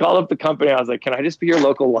 I called up the company. I was like, can I just be your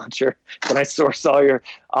local launcher? Can I source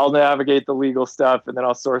I'll navigate the legal stuff, and then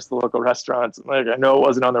I'll source the local restaurants. Like, I know it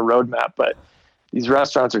wasn't on the roadmap, but these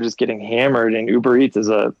restaurants are just getting hammered, and Uber Eats is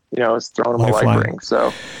is throwing them a life ring.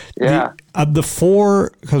 So, yeah. Of the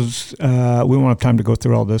four, because we won't have time to go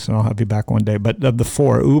through all this, and I'll have you back one day, but of the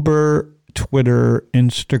four, Uber, Twitter,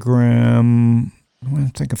 Instagram, I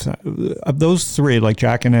want to think of those three, like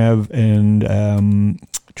Jack and Ev and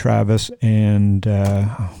Travis and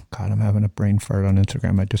I'm having a brain fart on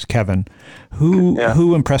Instagram. Kevin.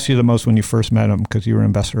 Who impressed you the most when you first met him? Because you were an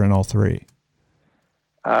investor in all three.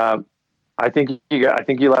 I think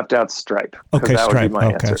you left out Stripe. Okay, that Stripe. Would be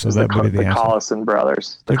my answer. So that would be the answer. Collison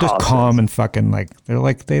brothers. They're just calm and fucking they're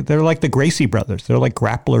like the Gracie brothers. They're like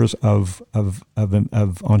grapplers of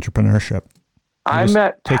entrepreneurship. I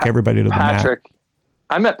met take everybody to Patrick.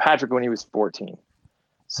 I met Patrick when he was 14.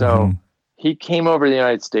 So he came over to the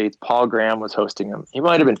United States. Paul Graham was hosting him. He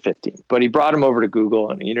might have been 15, but he brought him over to Google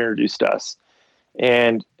and he introduced us.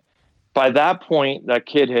 And by that point, that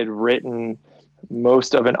kid had written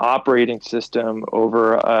most of an operating system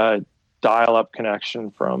over a dial-up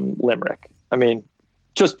connection from Limerick. I mean,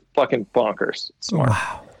 just fucking bonkers smart.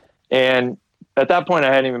 Wow. And at that point, I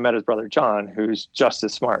hadn't even met his brother, John, who's just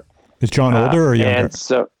as smart. Is John older or younger? And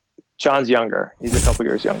so John's younger. He's a couple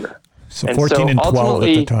years younger. So 14 and 12 at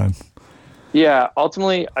the time. Yeah.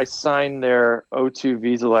 Ultimately, I signed their O2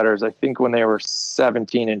 visa letters, I think when they were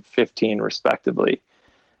 17 and 15, respectively,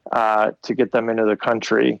 to get them into the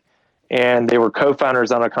country. And they were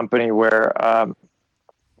co-founders on a company where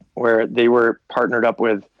they were partnered up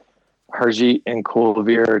with Harjeet and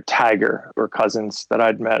Kulveer Tiger, who were cousins that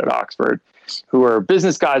I'd met at Oxford, who were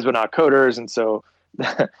business guys but not coders. And so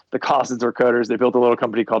the cousins were coders. They built a little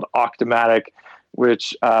company called Octomatic,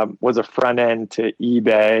 which was a front end to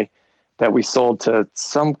eBay that we sold to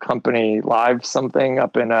some company, Live something,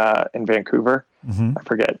 up in Vancouver. Mm-hmm. I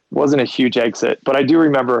forget. It wasn't a huge exit, but I do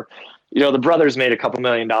remember, the brothers made a couple $1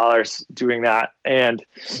 million doing that. And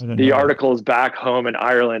the articles back home in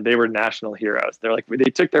Ireland, they were national heroes. They're like,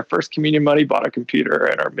 they took their first communion money, bought a computer,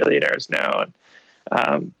 and are millionaires now.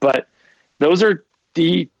 And, but those are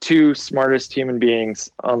the two smartest human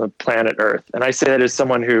beings on the planet Earth. And I say that as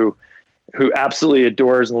someone who absolutely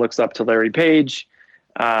adores and looks up to Larry Page,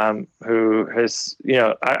 who has,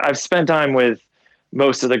 I've spent time with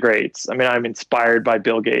most of the greats. I mean, I'm inspired by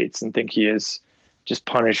Bill Gates and think he is just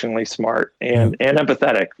punishingly smart and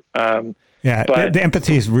empathetic. But the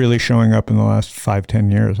empathy is really showing up in the last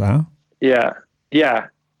 5-10 years, huh? Yeah.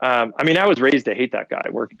 I mean, I was raised to hate that guy.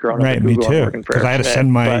 Growing up at me Google, too. Because I had to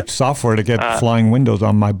send my software to get flying windows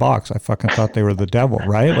on my box. I fucking thought they were the devil,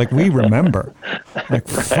 right? Like, we remember. Like,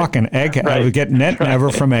 fucking Egghead. I would get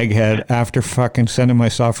never from Egghead after fucking sending my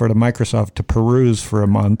software to Microsoft to peruse for a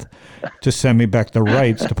month to send me back the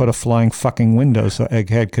rights to put a flying fucking Windows so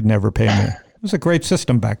Egghead could never pay me. It was a great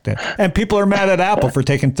system back then. And people are mad at Apple for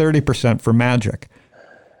taking 30% for Magic.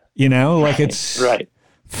 You know, like it's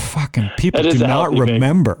fucking people do not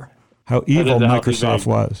remember how evil Microsoft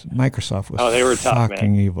was. Microsoft was they were tough,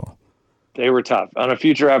 fucking evil. They were tough. On a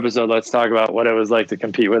future episode, let's talk about what it was like to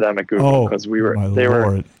compete with them at Google, because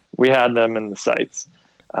we had them in the sights.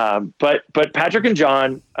 But Patrick and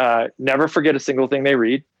John never forget a single thing they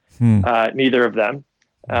read. Neither of them.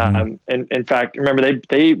 And in fact, remember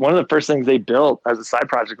they one of the first things they built as a side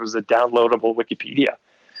project was a downloadable Wikipedia.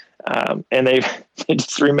 And they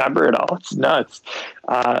just remember it all. It's nuts.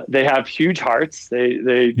 They have huge hearts.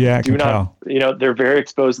 They do not, they're very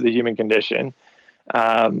exposed to the human condition.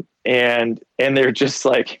 And they're just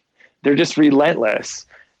relentless.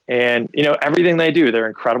 And, everything they do, they're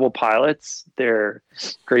incredible pilots. They're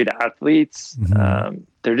great athletes.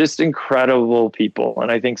 They're just incredible people.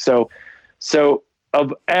 And I think so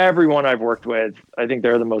of everyone I've worked with, I think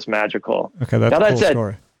they're the most magical. Okay. That's a cool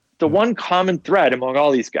story. The one common thread among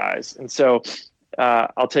all these guys. And so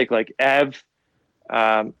I'll take like Ev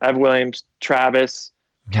Williams, Travis,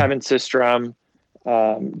 Kevin Systrom,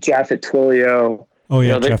 Jeff at Twilio. Oh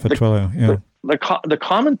yeah. Jeff at Twilio. Yeah. The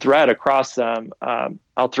common thread across them,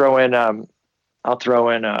 I'll throw in, I'm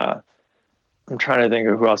trying to think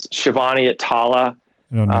of who else. Shivani at Tala.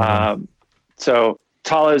 So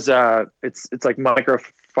Tala is, it's like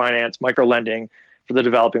microfinance, micro lending for the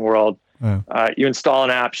developing world. You install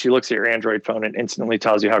an app, she looks at your Android phone and instantly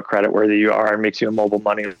tells you how creditworthy you are and makes you a mobile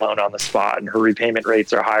money loan on the spot. And her repayment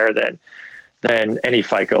rates are higher than any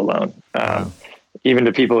FICO loan, even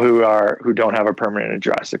to people who don't have a permanent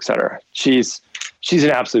address, et cetera. She's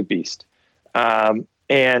an absolute beast. And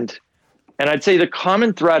I'd say the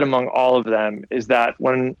common thread among all of them is that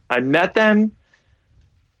when I met them,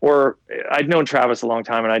 or I'd known Travis a long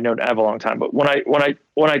time and I'd known Ev a long time, but when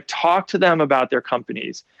I talked to them about their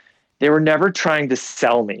companies, they were never trying to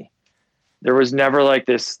sell me. There was never like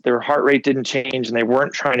this, their heart rate didn't change and they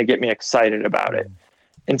weren't trying to get me excited about it.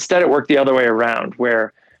 Instead, it worked the other way around,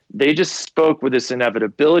 where they just spoke with this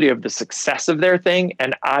inevitability of the success of their thing.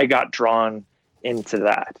 And I got drawn into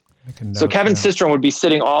that. So Kevin Systrom would be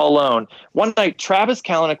sitting all alone. One night, Travis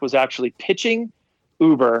Kalanick was actually pitching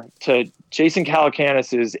Uber to Jason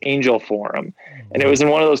Calacanis's Angel Forum. And it was in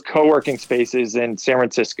one of those co-working spaces in San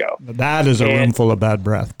Francisco. That is a room full of bad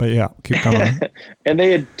breath, but yeah, keep going. And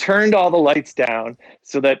they had turned all the lights down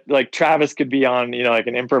so that like Travis could be on, like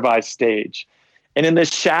an improvised stage. And in the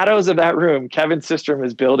shadows of that room, Kevin Systrom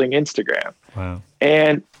is building Instagram. Wow.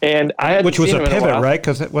 And I had which was a pivot, right?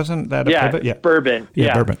 Because it wasn't that a pivot? Yeah, Bourbon.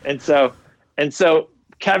 Yeah, Bourbon. And so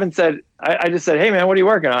Kevin said, I just said, "Hey man, what are you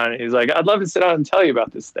working on?" And he's like, "I'd love to sit down and tell you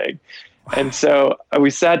about this thing." Wow. And so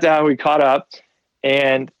we sat down, we caught up,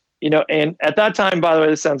 and at that time, by the way,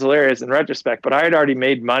 this sounds hilarious in retrospect, but I had already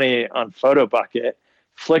made money on PhotoBucket.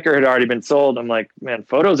 Flickr had already been sold. I'm like, man,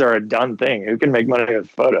 photos are a done thing. Who can make money with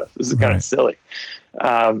photos? This is kind of silly.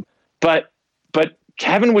 But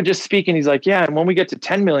Kevin would just speak and he's like, yeah, and when we get to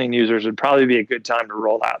 10 million users, it'd probably be a good time to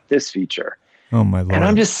roll out this feature. Oh my Lord. And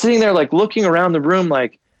I'm just sitting there like looking around the room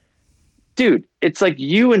like, dude, it's like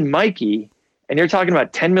you and Mikey and you're talking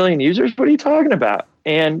about 10 million users. What are you talking about?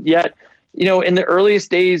 And yet, in the earliest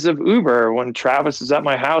days of Uber, when Travis was at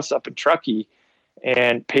my house up in Truckee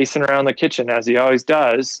and pacing around the kitchen as he always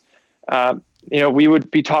does, we would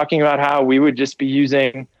be talking about how we would just be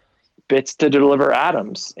using bits to deliver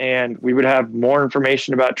atoms, and we would have more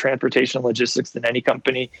information about transportation and logistics than any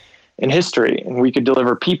company in history. And we could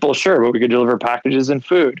deliver people, sure, but we could deliver packages and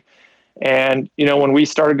food. And, when we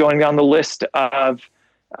started going down the list of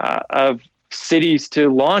cities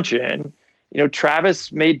to launch in,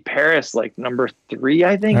 Travis made Paris like number 3,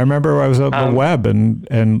 I think. I remember I was on the web and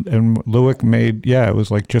Loic made, it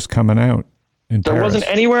was like just coming out. There wasn't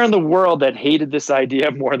anywhere in the world that hated this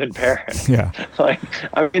idea more than Paris. Yeah.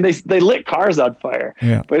 They lit cars on fire.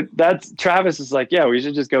 Yeah. But Travis is like, yeah, we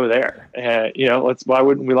should just go there. Why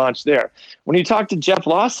wouldn't we launch there? When you talk to Jeff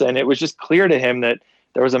Lawson, it was just clear to him that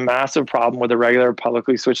there was a massive problem with the regular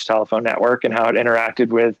publicly switched telephone network and how it interacted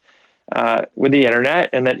with the internet,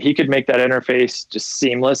 and that he could make that interface just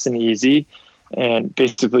seamless and easy and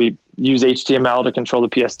basically use HTML to control the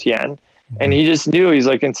PSTN. And he just knew, he's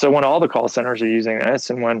like, and so when all the call centers are using this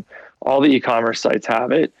and when all the e-commerce sites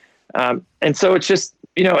have it. And so it's just,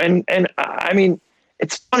 and I mean,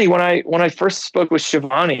 it's funny when I first spoke with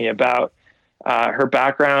Shivani about her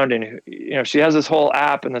background, and she has this whole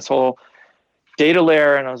app and this whole data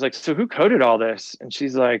layer, and I was like, so who coded all this? And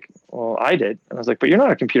she's like, well, I did. And I was like, but you're not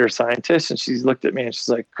a computer scientist. And she's looked at me and she's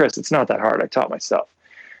like, Chris, it's not that hard. I taught myself.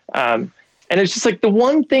 And it's just like the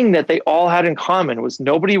one thing that they all had in common was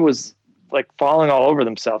nobody was like falling all over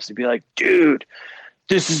themselves to be like, dude,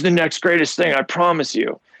 this is the next greatest thing, I promise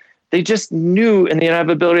you. They just knew in the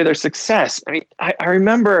inevitability of their success. I mean, I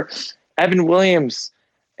remember Evan Williams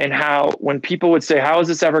and how when people would say, how is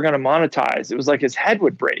this ever going to monetize? It was like his head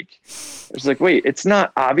would break. It was like, wait, it's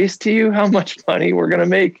not obvious to you how much money we're going to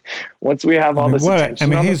make once we have all this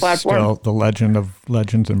attention on the platform? He's still the legend of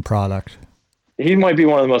legends and product. He might be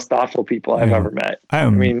one of the most thoughtful people I've ever met. I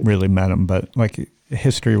haven't really met him, but like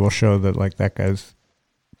history will show that like that guy's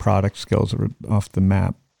product skills are off the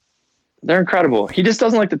map. They're incredible. He just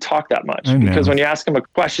doesn't like to talk that much because when you ask him a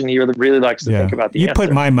question, he really likes to think about the answer. You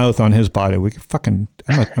put my mouth on his body. We could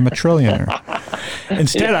I'm a trillionaire.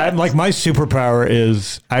 Instead, I'm like, my superpower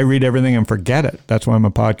is I read everything and forget it. That's why I'm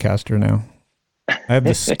a podcaster now. I have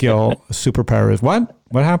the skill. The superpower is what?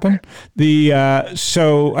 What happened?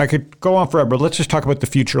 So I could go on forever. Let's just talk about the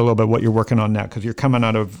future a little bit. What you're working on now, because you're coming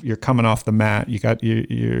off the mat.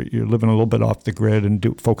 You're living a little bit off the grid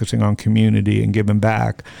and focusing on community and giving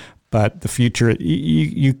back. But the future,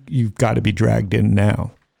 you've got to be dragged in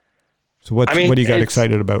now. So what do you got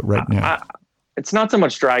excited about right now? It's not so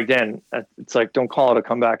much dragged in. It's like, don't call it a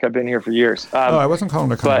comeback. I've been here for years. I wasn't calling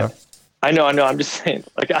it a comeback. I know. I'm just saying,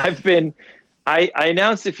 like I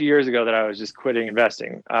announced a few years ago that I was just quitting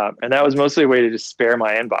investing. And that was mostly a way to just spare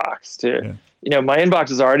my inbox my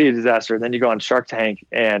inbox is already a disaster. And then you go on Shark Tank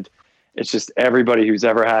and it's just everybody who's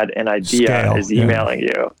ever had an idea is emailing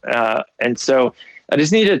you. And so I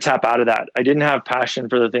just needed to tap out of that. I didn't have passion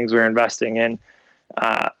for the things we were investing in.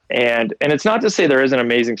 And it's not to say there isn't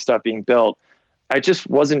amazing stuff being built. It just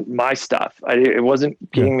wasn't my stuff. It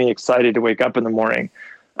wasn't getting me excited to wake up in the morning.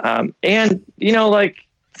 And like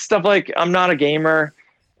stuff like I'm not a gamer.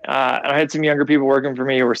 I had some younger people working for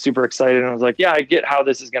me who were super excited. And I was like, yeah, I get how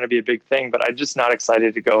this is going to be a big thing, but I'm just not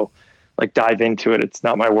excited to go like dive into it. It's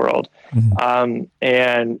not my world. Mm-hmm.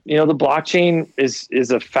 And the blockchain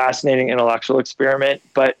is a fascinating intellectual experiment,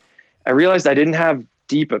 but I realized I didn't have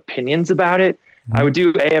deep opinions about it. Mm-hmm. I would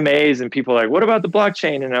do AMAs and people were like, what about the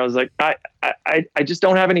blockchain? And I was like, I just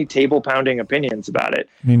don't have any table pounding opinions about it.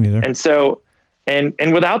 Me neither. And so, and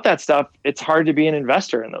without that stuff, it's hard to be an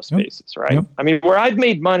investor in those spaces. Right. Yep. I mean, where I've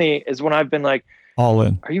made money is when I've been like, all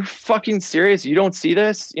in. Are you fucking serious? You don't see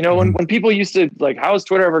this? When people used to like, how is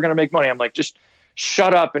Twitter ever going to make money? I'm like, just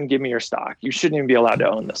shut up and give me your stock. You shouldn't even be allowed to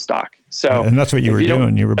own the stock. So, and that's what you were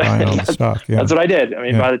doing. You were buying all the stock. Yeah. That's what I did. I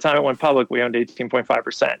mean, by the time it went public, we owned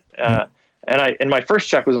 18.5%. And my first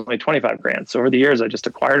check was only $25,000. So over the years, I just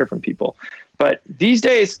acquired it from people. But these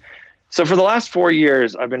days, so for the last 4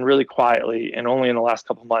 years, I've been really quietly, and only in the last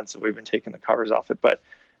couple of months have we been taking the covers off it. But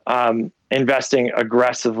investing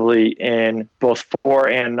aggressively in both for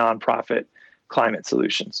and nonprofit climate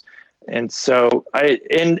solutions. And so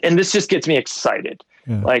and this just gets me excited.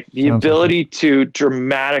 Yeah, like the ability to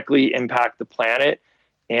dramatically impact the planet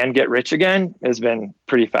and get rich again has been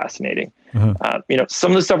pretty fascinating. Uh-huh.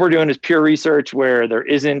 Some of the stuff we're doing is pure research where there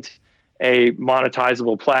isn't a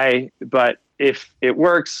monetizable play, but if it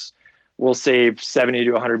works, we'll save 70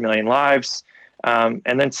 to 100 million lives. And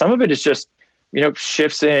then some of it is just,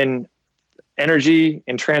 shifts in energy,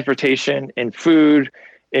 in transportation, in food,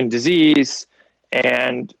 in disease.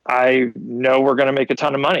 And I know we're going to make a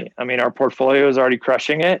ton of money. I mean, our portfolio is already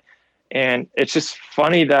crushing it. And it's just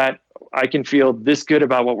funny that I can feel this good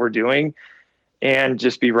about what we're doing and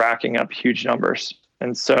just be racking up huge numbers.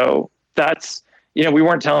 And so that's, we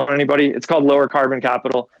weren't telling anybody. It's called Lower Carbon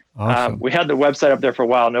Capital. Awesome. We had the website up there for a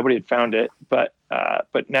while. Nobody had found it, but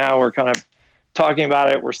now we're kind of talking about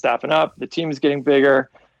it. We're staffing up. The team is getting bigger.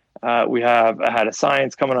 We have a head of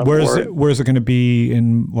science coming on board. Where's it going to be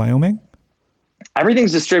in Wyoming?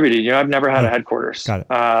 Everything's distributed. I've never had a headquarters. Got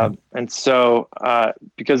it. And so,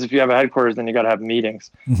 because if you have a headquarters, then you got to have meetings.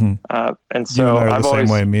 Mm-hmm. And so I've always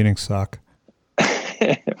same way meetings suck.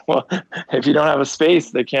 Well, if you don't have a space,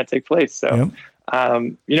 they can't take place. So,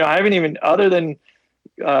 I haven't even, other than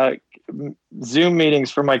Zoom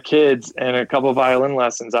meetings for my kids and a couple of violin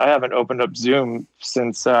lessons, I haven't opened up Zoom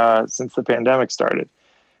since the pandemic started.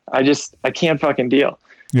 I can't fucking deal.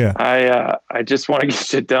 Yeah. I just want to get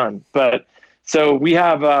shit done. But so we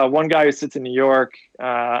have one guy who sits in New York,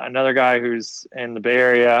 another guy who's in the Bay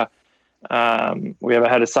Area. We have a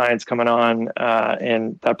head of science coming on,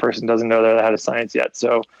 and that person doesn't know they're the head of science yet.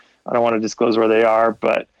 So I don't want to disclose where they are,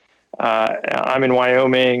 but I'm in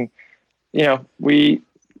Wyoming. I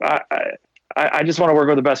just want to work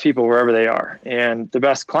with the best people wherever they are. And the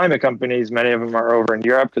best climate companies, many of them are over in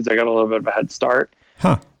Europe because they got a little bit of a head start.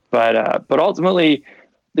 Huh. But ultimately,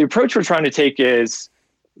 the approach we're trying to take is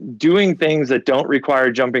doing things that don't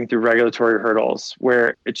require jumping through regulatory hurdles,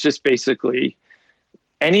 where it's just basically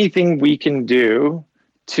anything we can do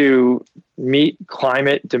to meet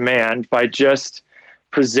climate demand by just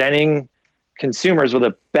presenting consumers with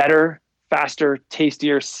a better, faster,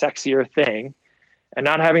 tastier, sexier thing, and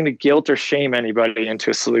not having to guilt or shame anybody into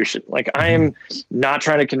a solution. Like, I am not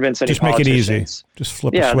trying to convince any just make politicians. it easy. Just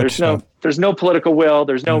flip a switch. There's no political will.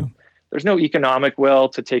 There's no economic will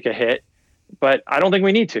to take a hit, but I don't think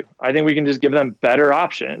we need to. I think we can just give them better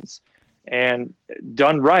options, and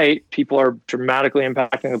done right, people are dramatically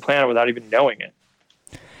impacting the planet without even knowing it.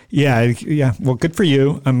 Yeah. Well, good for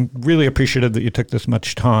you. I'm really appreciative that you took this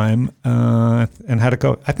much time. And how'd it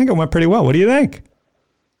go? I think it went pretty well. What do you think?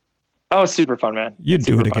 Oh, super fun, man. You'd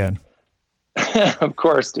do it again. Of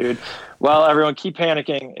course, dude. Well, everyone, keep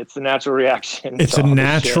panicking. It's the natural reaction. It's a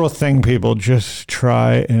natural thing, people. Just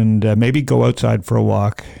try and maybe go outside for a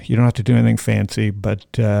walk. You don't have to do anything fancy, but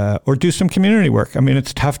or do some community work. I mean,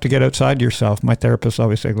 it's tough to get outside yourself. My therapist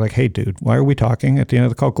always says, like, hey, dude, why are we talking at the end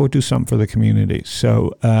of the call? Go do something for the community.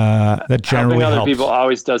 So that generally helping other helps. People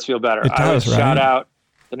always does feel better. It does, right? Shout out.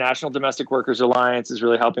 The National Domestic Workers Alliance is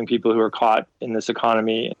really helping people who are caught in this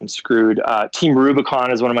economy and screwed. Team Rubicon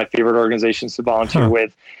is one of my favorite organizations to volunteer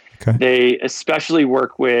with. Okay. They especially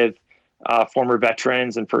work with former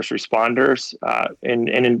veterans and first responders. And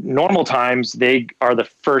in normal times, they are the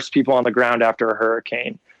first people on the ground after a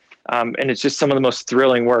hurricane. And it's just some of the most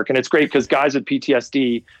thrilling work. And it's great because guys with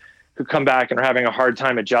PTSD who come back and are having a hard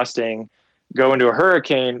time adjusting go into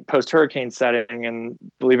a post-hurricane setting, and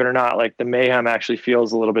believe it or not, like, the mayhem actually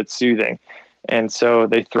feels a little bit soothing. And so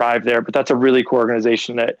they thrive there. But that's a really cool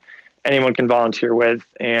organization that anyone can volunteer with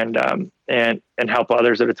and help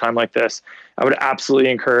others at a time like this. I would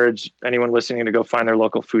absolutely encourage anyone listening to go find their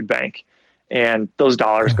local food bank. And those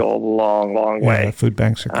dollars go a long, long way. Yeah, food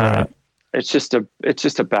banks are great. It's just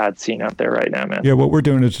a bad scene out there right now, man. Yeah, what we're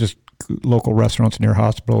doing is just local restaurants near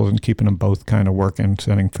hospitals and keeping them both kind of working,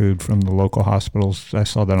 sending food from the local hospitals. I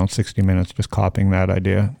saw that on 60 Minutes, just copying that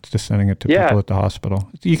idea. It's just sending it to people at the hospital.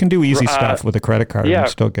 You can do easy stuff with a credit card and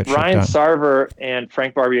still get shit done. Ryan Sarver and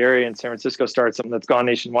Frank Barbieri in San Francisco started something that's gone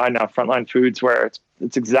nationwide now, Frontline Foods, where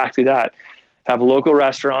it's exactly that. Have local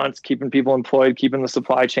restaurants, keeping people employed, keeping the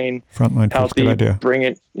supply chain Frontline healthy, Foods, good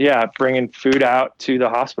idea. Bringing food out to the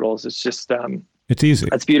hospitals. It's just, it's easy.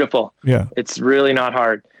 It's beautiful. Yeah. It's really not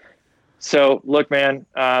hard. So look, man,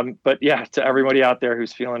 but yeah, to everybody out there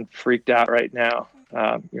who's feeling freaked out right now,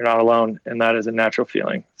 you're not alone, and that is a natural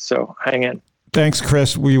feeling. So hang in. Thanks,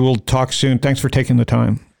 Chris. We will talk soon. Thanks for taking the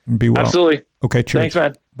time. Be well. Absolutely. Okay, cheers. Thanks,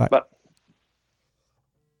 man. Bye. Bye.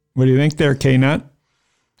 What do you think there, K-Nut?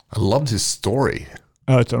 I loved his story.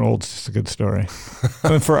 Oh, it's a good story. I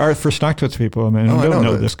mean, for StockTwits people, I mean, I don't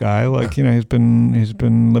know this guy. Like, he's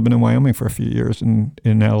been living in Wyoming for a few years in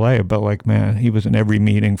LA, but like, man, he was in every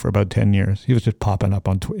meeting for about 10 years. He was just popping up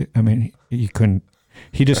on Twitter. I mean,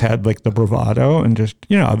 he just had like the bravado and just,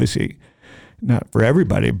 obviously not for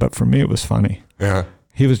everybody, but for me, it was funny. Yeah.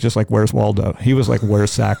 He was just like, where's Waldo? He was like,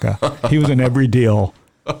 where's Saka? He was in every deal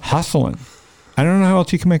hustling. I don't know how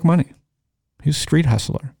else he can make money. He's a street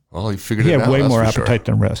hustler. Well, he figured it out. He had way more appetite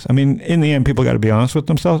than risk. I mean, in the end, people got to be honest with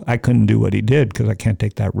themselves. I couldn't do what he did because I can't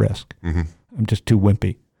take that risk. Mm-hmm. I'm just too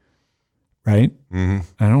wimpy, right? Mm-hmm.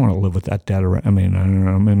 I don't want to live with that debt. I mean, I don't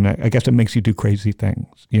know. I mean, I guess it makes you do crazy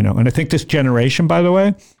things, And I think this generation, by the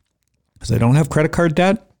way, because they don't have credit card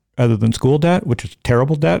debt other than school debt, which is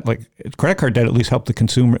terrible debt. Like, credit card debt at least help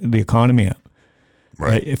the economy out.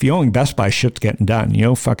 Right. If you own Best Buy, shit's getting done.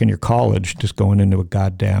 Fucking your college just going into a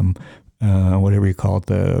goddamn whatever you call it,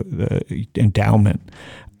 the endowment.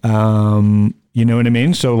 You know what I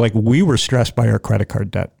mean? So like, we were stressed by our credit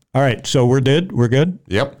card debt. All right. So we're good. We're good.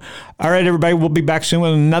 Yep. All right, everybody. We'll be back soon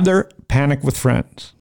with another Panic with Friends.